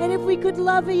 And if we could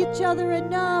love each other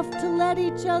enough to let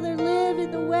each other live in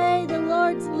the way the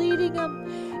Lord's leading them,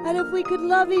 and if we could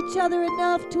love each other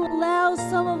enough to allow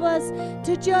some of us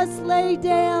to just lay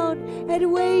down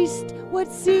and waste what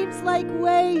seems like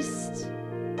waste,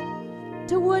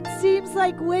 to what seems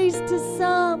like waste to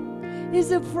some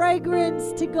is a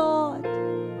fragrance to God.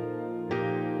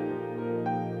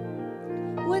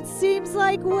 What seems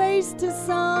like waste to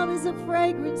some is a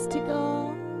fragrance to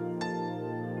God.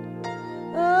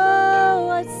 Oh,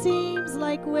 what seems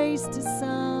like waste to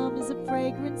some is a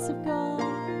fragrance of God.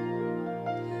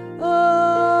 Oh,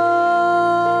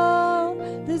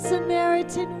 the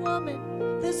Samaritan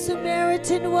woman, the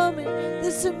Samaritan woman,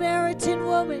 the Samaritan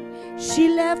woman. She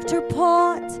left her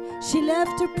pot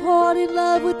in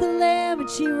love with the Lamb, and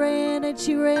she ran and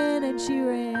she ran and she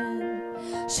ran.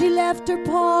 She left her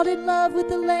pot in love with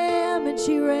the Lamb, and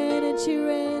she ran and she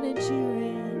ran and she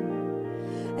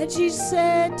ran. And she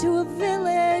said to a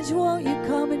village, won't you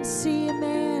come and see a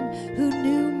man who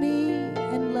knew me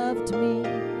and loved me?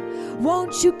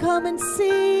 Won't you come and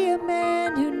see a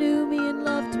man who knew me and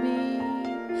loved me?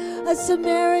 A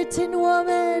Samaritan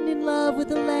woman in love with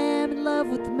the Lamb, in love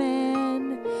with the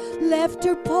man, left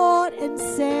her pot and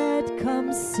said,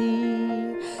 come see.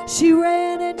 She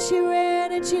ran and she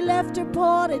ran and she left her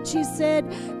pot and she said,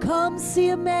 come see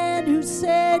a man who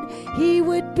said he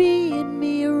would be in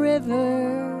me a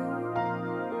river.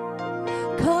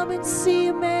 Come and see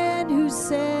a man who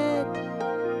said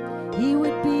he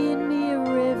would be in me a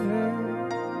river.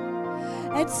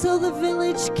 And so the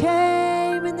village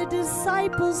came and the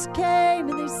disciples came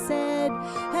and they said,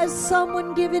 has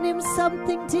someone given him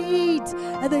something to eat?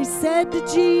 And they said to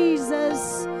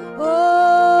Jesus,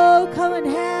 oh, come and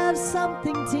have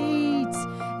something to eat.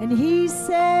 And he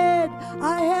said,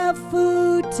 I have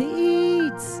food to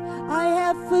eat. I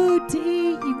have food to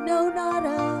eat you know not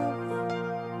of.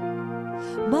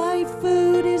 My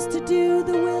food is to do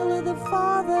the will of the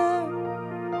Father.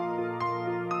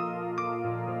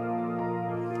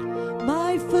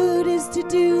 My food is to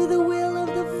do the will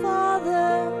of the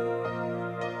Father.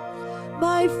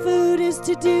 My food is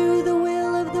to do the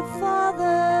will of the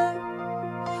Father.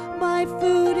 My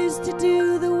food is to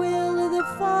do the will of the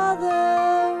Father.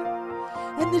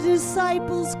 And the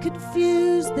disciples,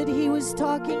 confused that he was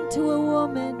talking to a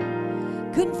woman,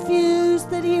 confused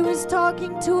that he was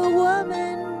talking to a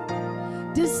woman,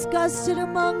 discussed it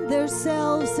among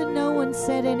themselves, and no one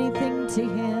said anything to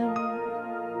him.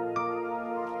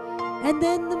 And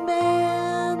then the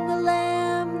man, the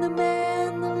lamb, the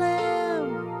man, the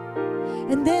lamb.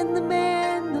 And then the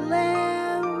man, the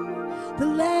lamb, the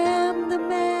lamb, the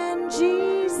man,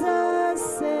 Jesus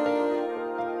said.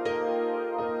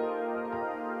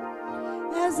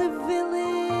 As a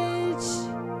village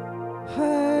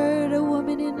heard a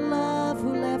woman in love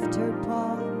who left her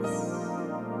pots.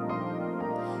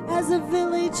 As a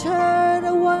village heard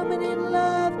a woman in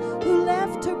love who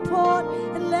left her pot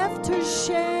and left her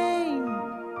shame.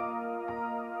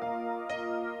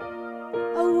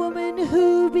 A woman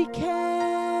who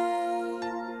became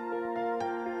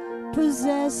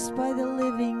possessed by the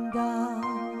living God.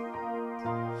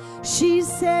 She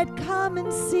said, come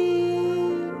and see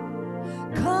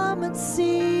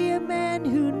a man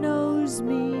who knows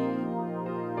me.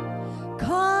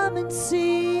 Come and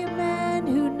see a man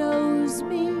who knows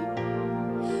me.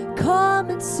 Come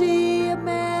and see a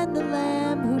man, the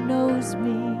Lamb, who knows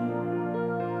me.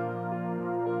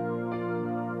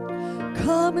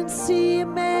 Come and see a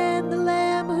man, the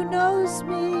Lamb, who knows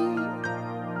me.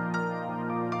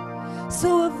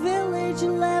 So a village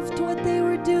left what they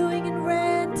were doing and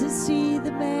ran to see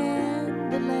the man,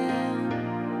 the Lamb,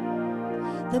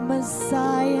 the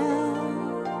Messiah.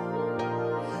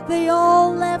 They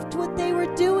all left what they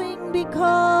were doing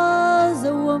because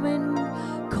a woman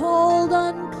called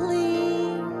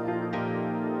unclean,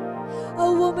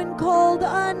 a woman called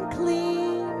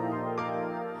unclean,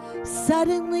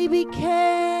 suddenly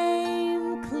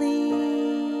became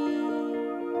clean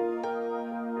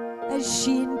as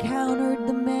she encountered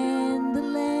the man, the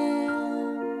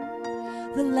Lamb,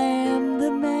 the Lamb,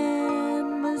 the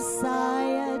man,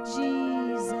 Messiah, Jesus.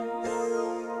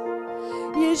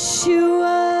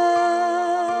 Yeshua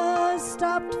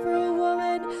stopped for a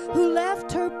woman who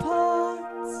left her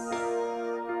pots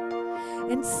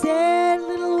and said,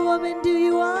 little woman, do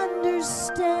you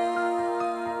understand?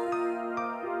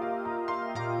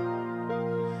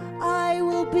 I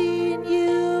will be in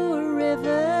you a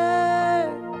river.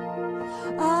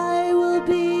 I will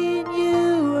be in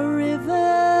you a river.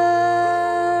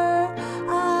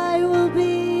 I will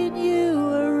be in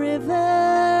you a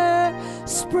river,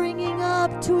 springing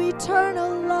up to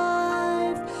eternal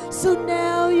life. So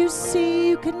now you see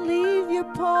you can leave your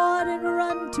pot and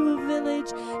run to a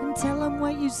village and tell them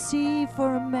what you see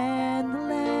for a man, the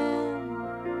Lamb,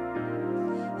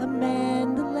 a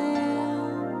man, the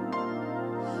Lamb,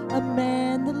 a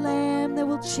man, the Lamb that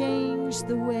will change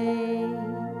the way.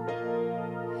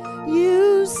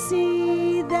 You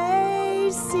see, they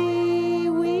see,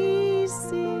 we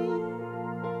see,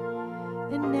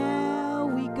 and now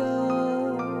we go.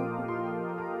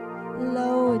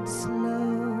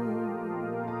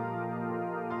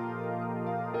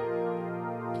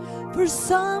 For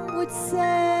some would say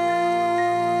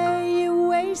you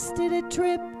wasted a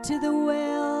trip to the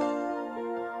well.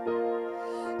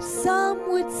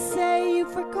 Some would say you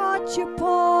forgot your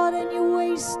pot and you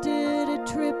wasted a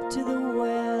trip to the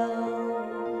well.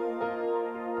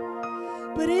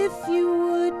 But if you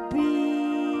would be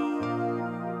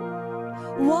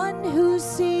one who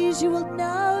sees, you will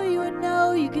know, you will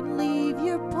know you can leave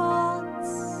your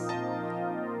pots,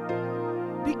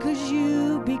 because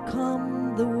you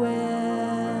become the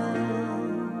well.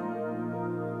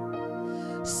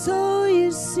 So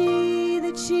you see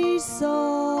that she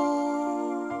saw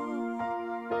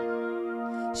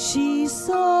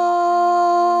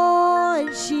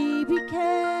and she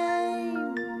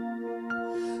became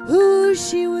who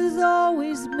she was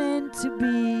always meant to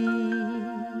be.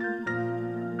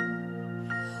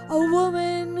 A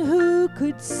woman who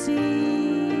could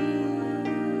see,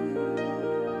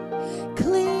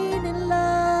 clean and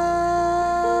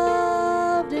loved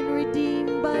and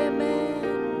redeemed by a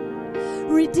man,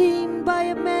 redeemed by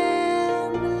a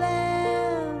man, the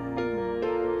Lamb,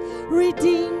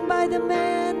 redeemed by the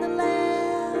man, the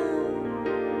Lamb.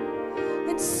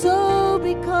 And so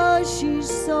because she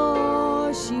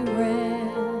saw, she ran.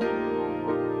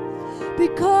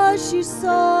 Because she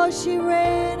saw, she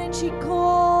ran, and she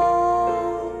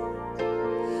called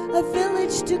a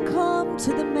village to come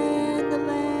to the man, the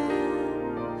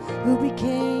Lamb, who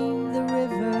became the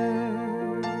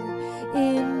river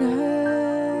in her.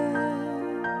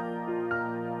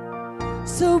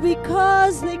 So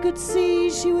because they could see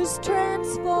she was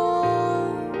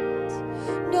transformed,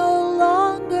 no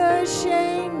longer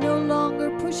ashamed, no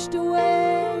longer pushed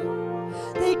away,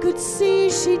 they could see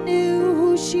she knew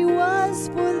who she was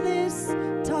for this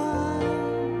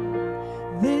time,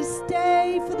 this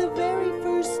day, for the very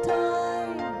first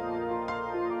time.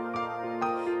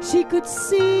 She could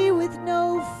see with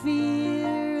no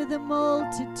fear the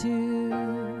multitude,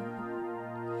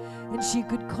 and she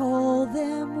could call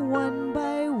them one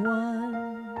by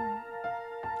one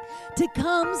to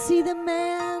come see the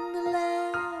man, the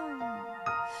Lamb,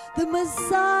 the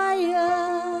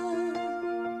Messiah,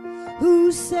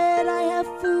 who said, I have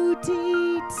food to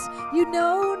eat. You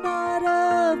know not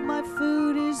of my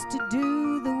food is to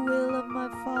do the will of my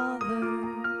Father.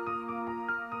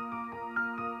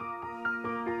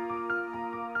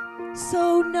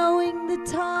 So knowing the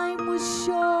time was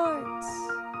short,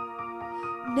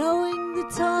 knowing the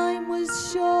time was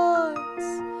short,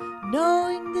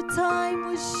 knowing the time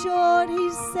was short, he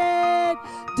said,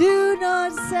 do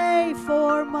not say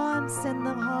 4 months and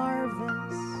the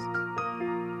harvest.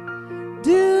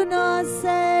 Do not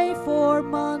say 4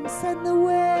 months and the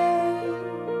way.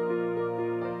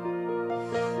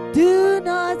 Do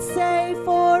not say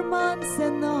 4 months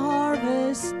and the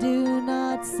harvest. Do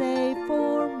not say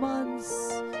 4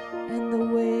 months and the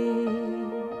way.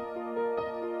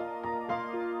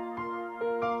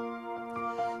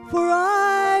 For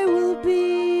I will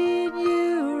be in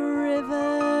you a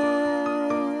river.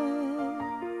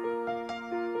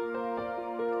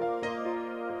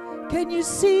 Can you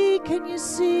see? Can you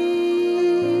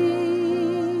see?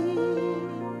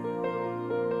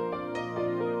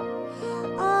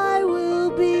 I will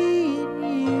be in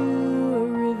you a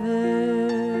river.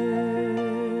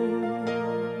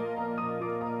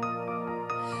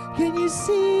 Can you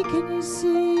see? Can you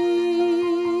see?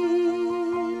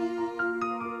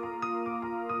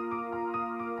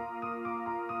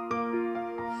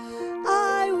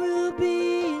 I will be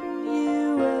in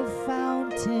you a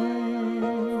fountain.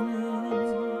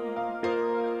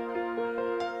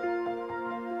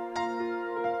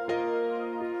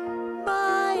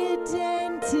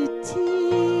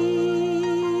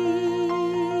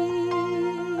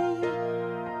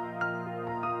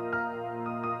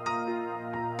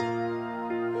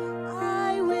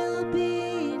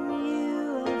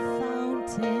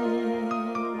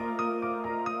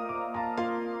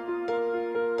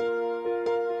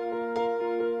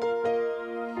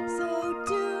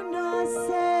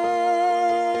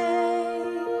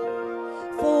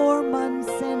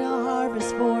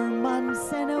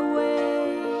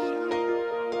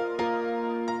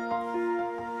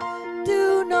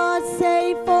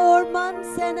 Say 4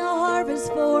 months and a harvest,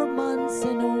 4 months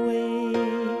and a way.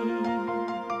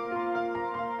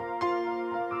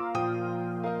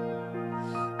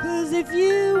 Cause if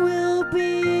you will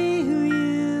be who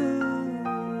you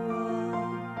are,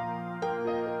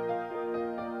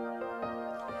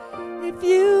 if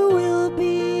you will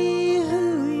be who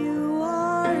you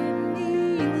are in me,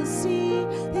 you will see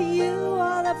that you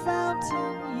are the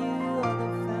fountain, you are the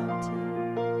fountain.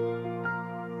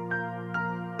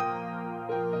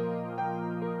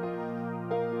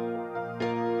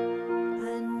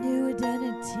 I knew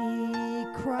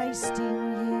Christ in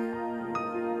you.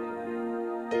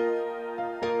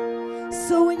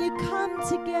 So when you come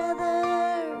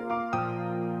together,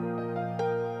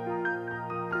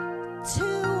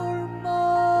 two or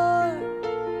more,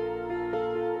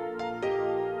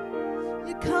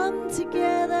 you come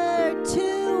together,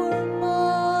 two or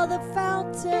more, the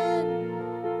fountain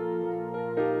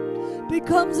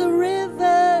becomes a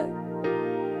river,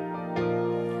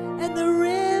 and the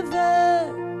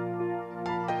river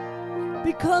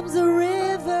becomes a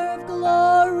river of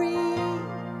glory,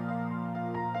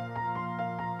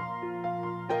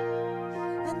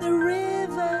 and the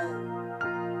river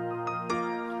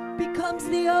becomes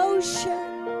the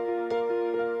ocean.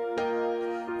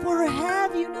 For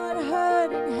have you not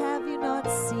heard and have you not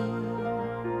seen?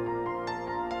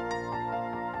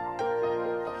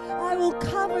 I will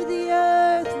cover the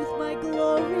earth with my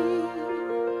glory.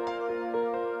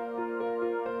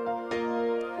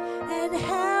 And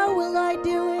how will I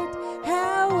do it?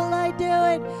 How will I do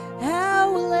it? How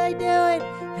will I do it?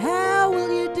 How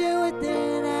will you do it?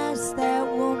 Then ask that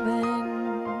woman.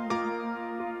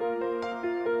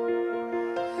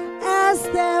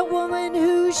 Ask that woman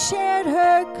who shared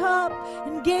her cup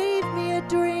and gave me a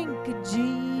drink.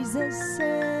 Jesus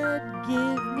said,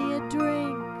 give me a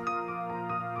drink.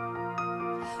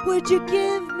 Would you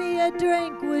give me a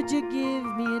drink? Would you give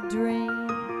me a drink?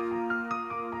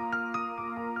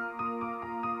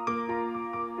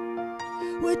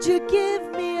 Would you give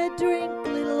me a drink,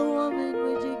 little woman?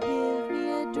 Would you give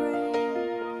me a drink?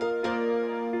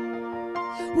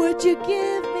 Would you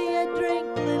give me a drink,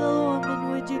 little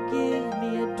woman? Would you give me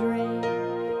a drink?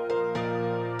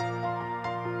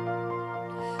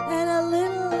 And a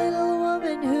little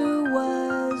woman who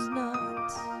was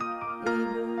not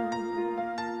able,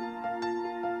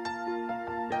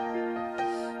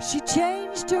 she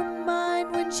changed her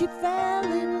mind when she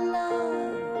fell in love.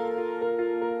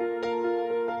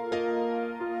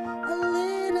 A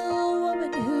little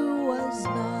woman who was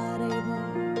not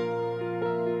able,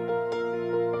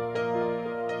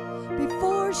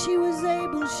 before she was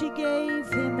able, she gave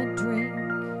him a drink.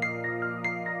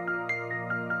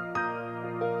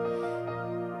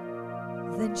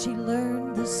 Then she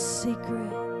learned the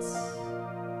secrets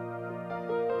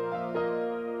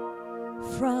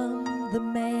from the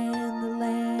man, the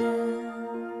lamb.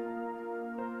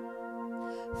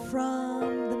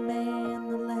 From the man,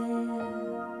 the lamb.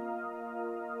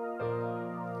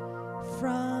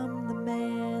 From the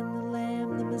man, the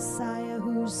lamb, the Messiah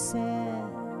who said,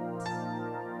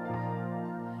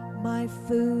 my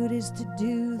food is to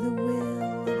do the will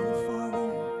of the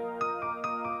Father.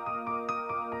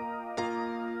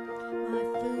 My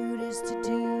food is to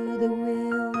do the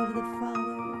will of the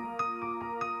Father.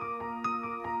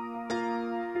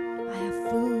 I have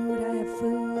food, I have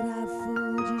food, I have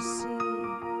food, you see.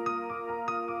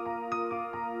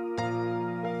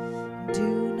 Do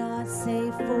not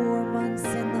say 4 months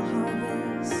in the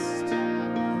harvest.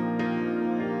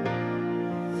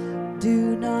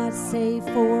 Do not say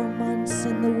 4 months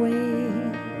in the way.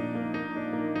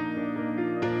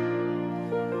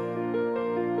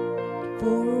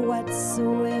 For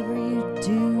whatsoever you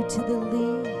do to the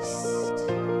least,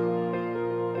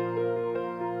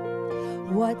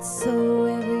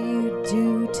 whatsoever you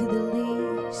do to the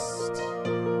least,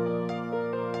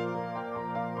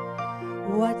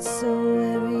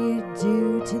 whatsoever you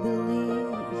do to the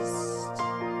least,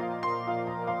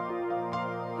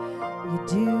 you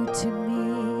do to me,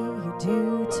 you do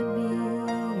to me,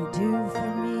 you do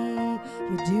for me,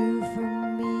 you do for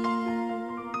me.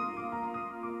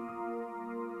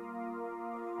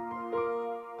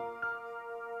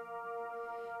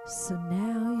 So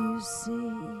now you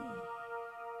see.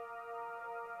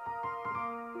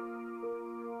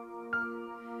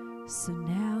 So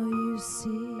now you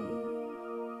see.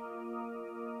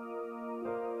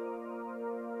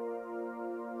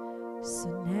 So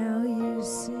now you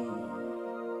see.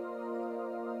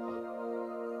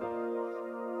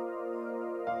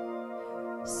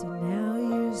 So now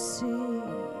you see.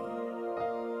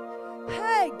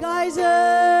 Hey,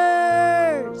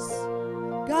 geysers!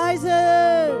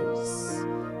 Geysers!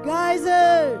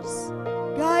 Geysers!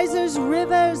 Geysers,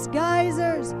 rivers,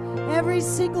 geysers. Every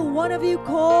single one of you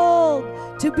called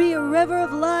to be a river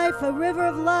of life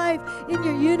in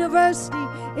your university,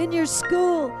 in your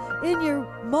school, in your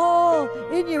mall,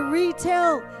 in your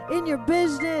retail, in your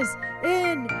business,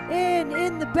 in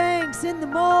the banks, in the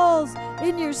malls,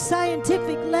 in your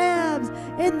scientific labs,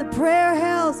 in the prayer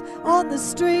house, on the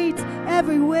streets,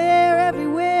 everywhere,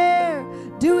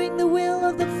 doing the will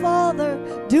of the Father,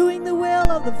 doing the will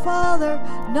of the Father,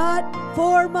 not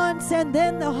 4 months, and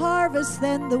then the harvest,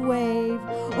 then the wave.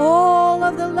 All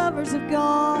of the lovers of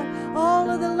God, all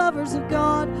of the lovers of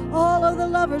God, all of the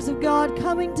lovers of God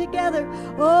coming together.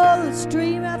 Oh, the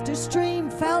stream after stream,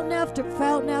 fountain after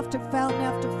fountain after fountain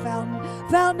after fountain,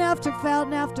 fountain after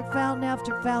fountain after fountain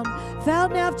after fountain,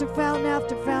 fountain after fountain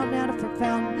after fountain after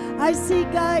fountain. I see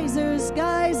geysers,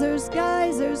 geysers,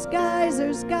 geysers,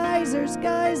 geysers, geysers,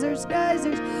 geysers,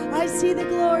 geysers. I see the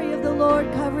glory of the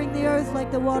Lord covering the earth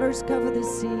like the waters cover the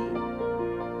sea.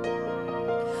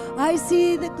 I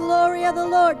see the glory of the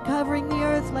Lord covering the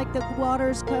earth like the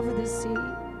waters cover the sea.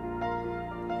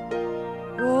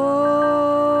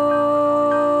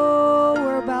 Oh,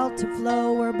 we're about to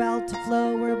flow, we're about to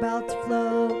flow, we're about to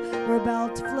flow, we're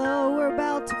about to flow, we're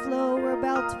about to flow, we're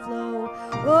about to flow.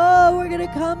 Oh, we're going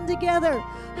to come together.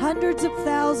 Hundreds of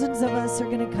thousands of us are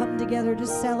going to come together to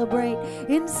celebrate.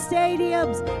 In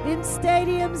stadiums, in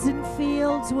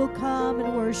fields, we'll come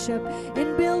and worship.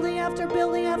 In building after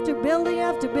building after building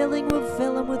after building, we'll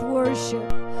fill them with worship.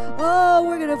 Oh,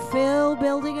 we're going to fill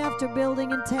building after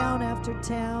building and town after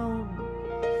town.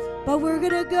 But we're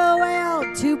going to go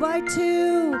out 2 by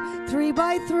 2, 3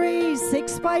 by 3,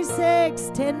 6 by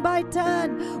 6, 10 by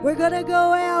 10. We're going to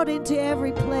go out into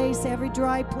every place, every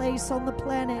dry place on the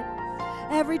planet.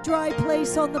 Every dry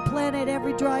place on the planet,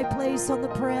 every dry place on the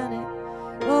planet.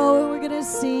 Oh, we're going to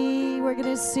see, we're going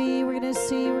to see, we're going to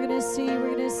see, we're going to see,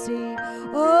 we're going to see.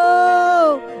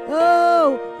 Oh,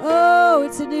 oh, oh,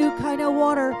 it's a new kind of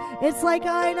water. It's like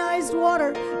ionized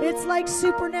water. It's like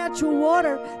supernatural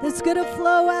water that's going to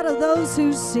flow out of those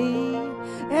who see.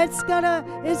 It's gonna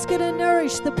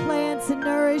nourish the plants and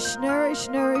nourish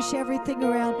everything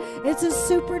around. It's a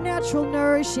supernatural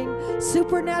nourishing.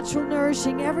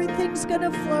 Everything's gonna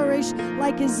flourish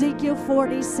like Ezekiel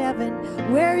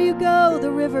 47. Where you go, the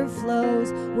river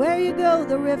flows. Where you go,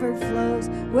 the river flows.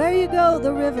 Where you go,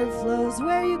 the river flows.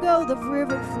 Where you go, the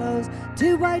river flows.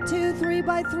 2 by 2, 3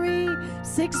 by 3,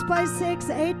 6 by 6,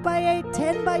 8 by 8,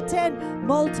 10 by 10.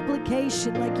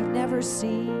 Multiplication like you've never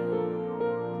seen.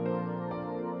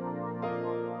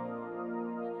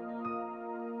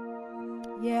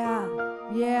 Yeah.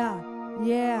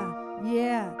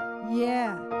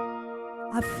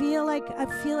 I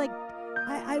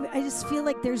just feel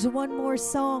like there's one more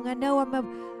song. I know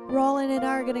Roland and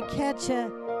I are going to catch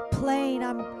a plane.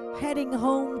 I'm heading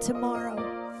home tomorrow.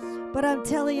 But I'm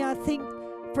telling you, I think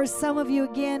for some of you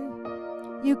again,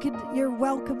 you're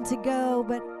welcome to go,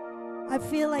 but I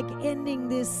feel like ending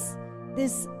this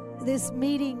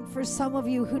meeting for some of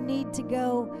you who need to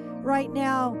go right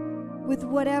now with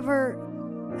whatever.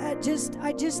 I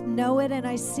just know it and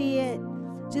I see it.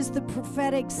 Just the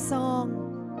prophetic song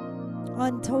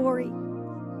on Tori.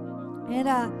 And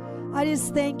I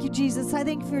just thank you, Jesus. I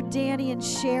thank you for Danny and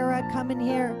Shara coming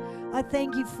here. I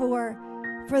thank you for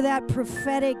that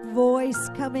prophetic voice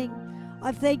coming.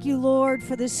 I thank you, Lord,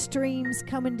 for the streams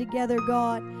coming together,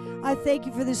 God. I thank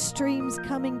you for the streams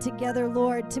coming together,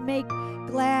 Lord, to make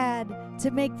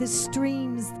the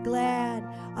streams glad.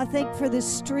 I thank you for the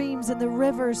streams and the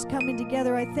rivers coming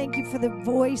together. I thank you for the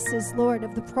voices, Lord,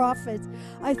 of the prophets.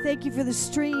 I thank you for the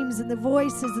streams and the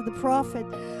voices of the prophet.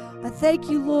 I thank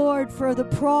you, Lord, for the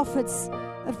prophets.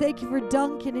 I thank you for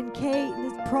Duncan and Kate and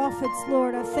the prophets,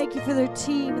 Lord. I thank you for their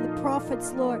team and the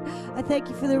prophets, Lord. I thank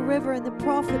you for the river and the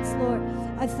prophets, Lord.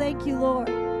 I thank you, Lord.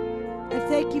 I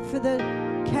thank you for the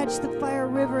Catch the Fire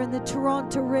River and the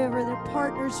Toronto River and the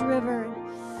Partners River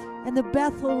and the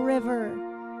Bethel River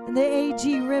and the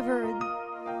AG River and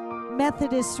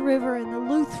Methodist River and the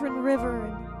Lutheran River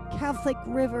and Catholic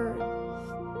River,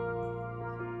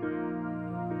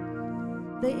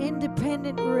 the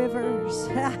independent rivers.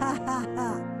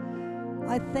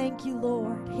 I thank you,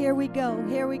 Lord. Here we go.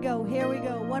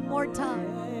 One more time.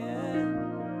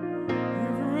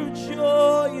 River of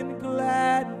joy and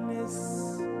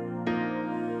gladness.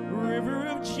 River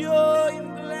of joy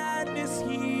and gladness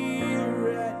here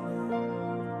right now.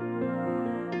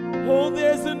 Oh,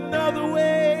 there's another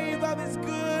wave of His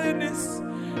goodness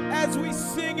as we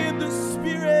sing in the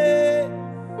Spirit.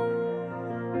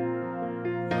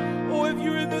 Oh, if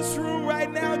you're in this room right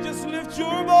now, just lift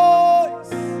your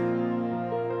voice.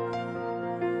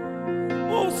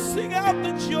 Oh, sing out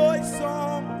the joy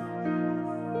song.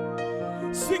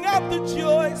 Sing out the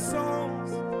joy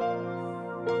songs.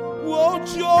 Oh,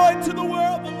 joy to the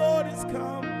world, the Lord has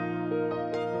come.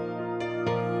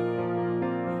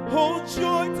 Oh,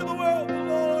 joy to the world, the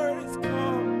Lord has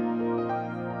come.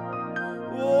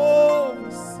 Oh,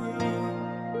 sing.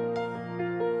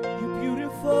 You're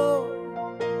beautiful.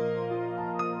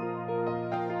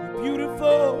 You're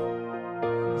beautiful.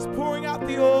 He's pouring out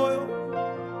the oil.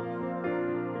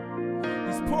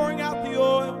 He's pouring out the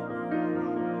oil.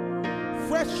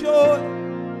 fresh oil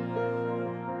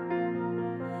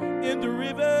in the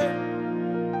river.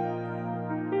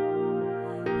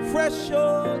 Fresh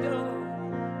oil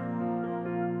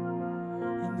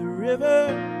in the river.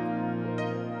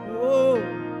 Oh,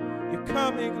 you're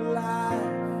coming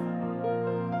alive.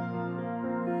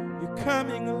 You're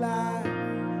coming alive.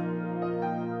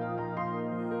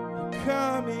 You're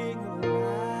coming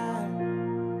alive.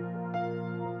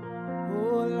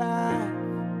 Oh, alive.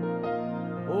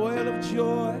 Oil of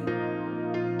joy.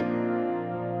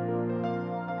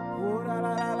 Oh, la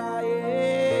la la la,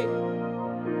 yeah.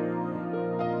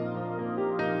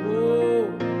 Oh,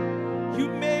 you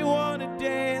may want to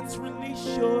dance, release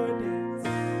your dance.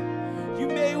 You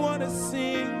may want to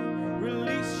sing,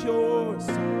 release your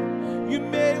song. You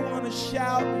may want to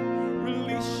shout,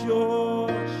 release your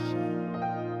shout.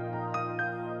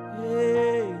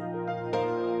 Hey,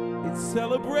 it's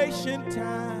celebration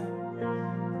time.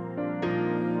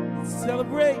 It's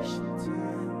celebration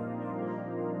time.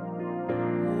 Oh,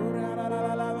 la la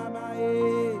la la la la,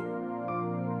 yeah.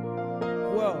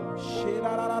 Whoa, shit,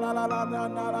 la la la la la la la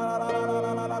la la la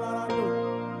la la la la.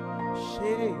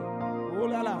 Shit, oh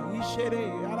la la, he shit,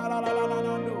 la la la la la la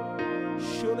la.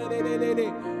 Shoo le le le le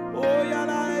le, oh ya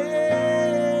la,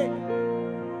 yeah,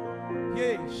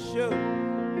 yeah, shoo,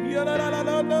 ya la la la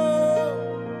la la.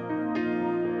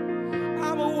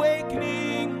 I'm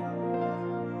awakening,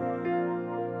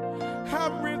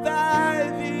 I'm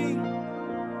reviving,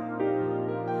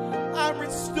 I'm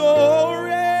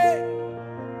restoring,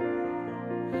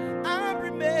 I'm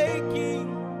remaking.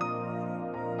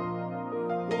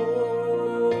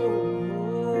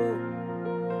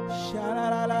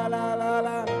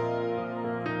 Sha-la-la-la-la-la-la.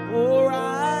 Oh,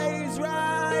 rise,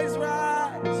 rise, rise,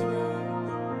 rise.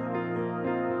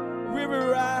 River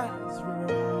rise,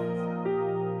 river rise.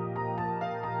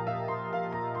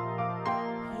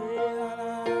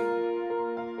 Yeah,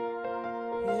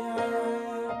 yeah,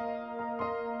 yeah.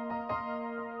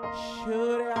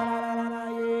 Shoo-la-la-la-la-la,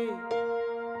 yeah.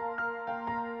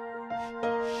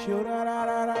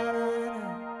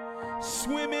 Shoo-la-la-la-la-la.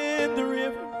 Swim in the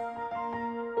river.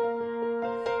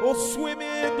 Oh, swim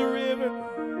in the river.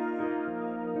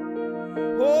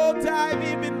 Oh, dive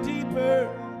even deeper.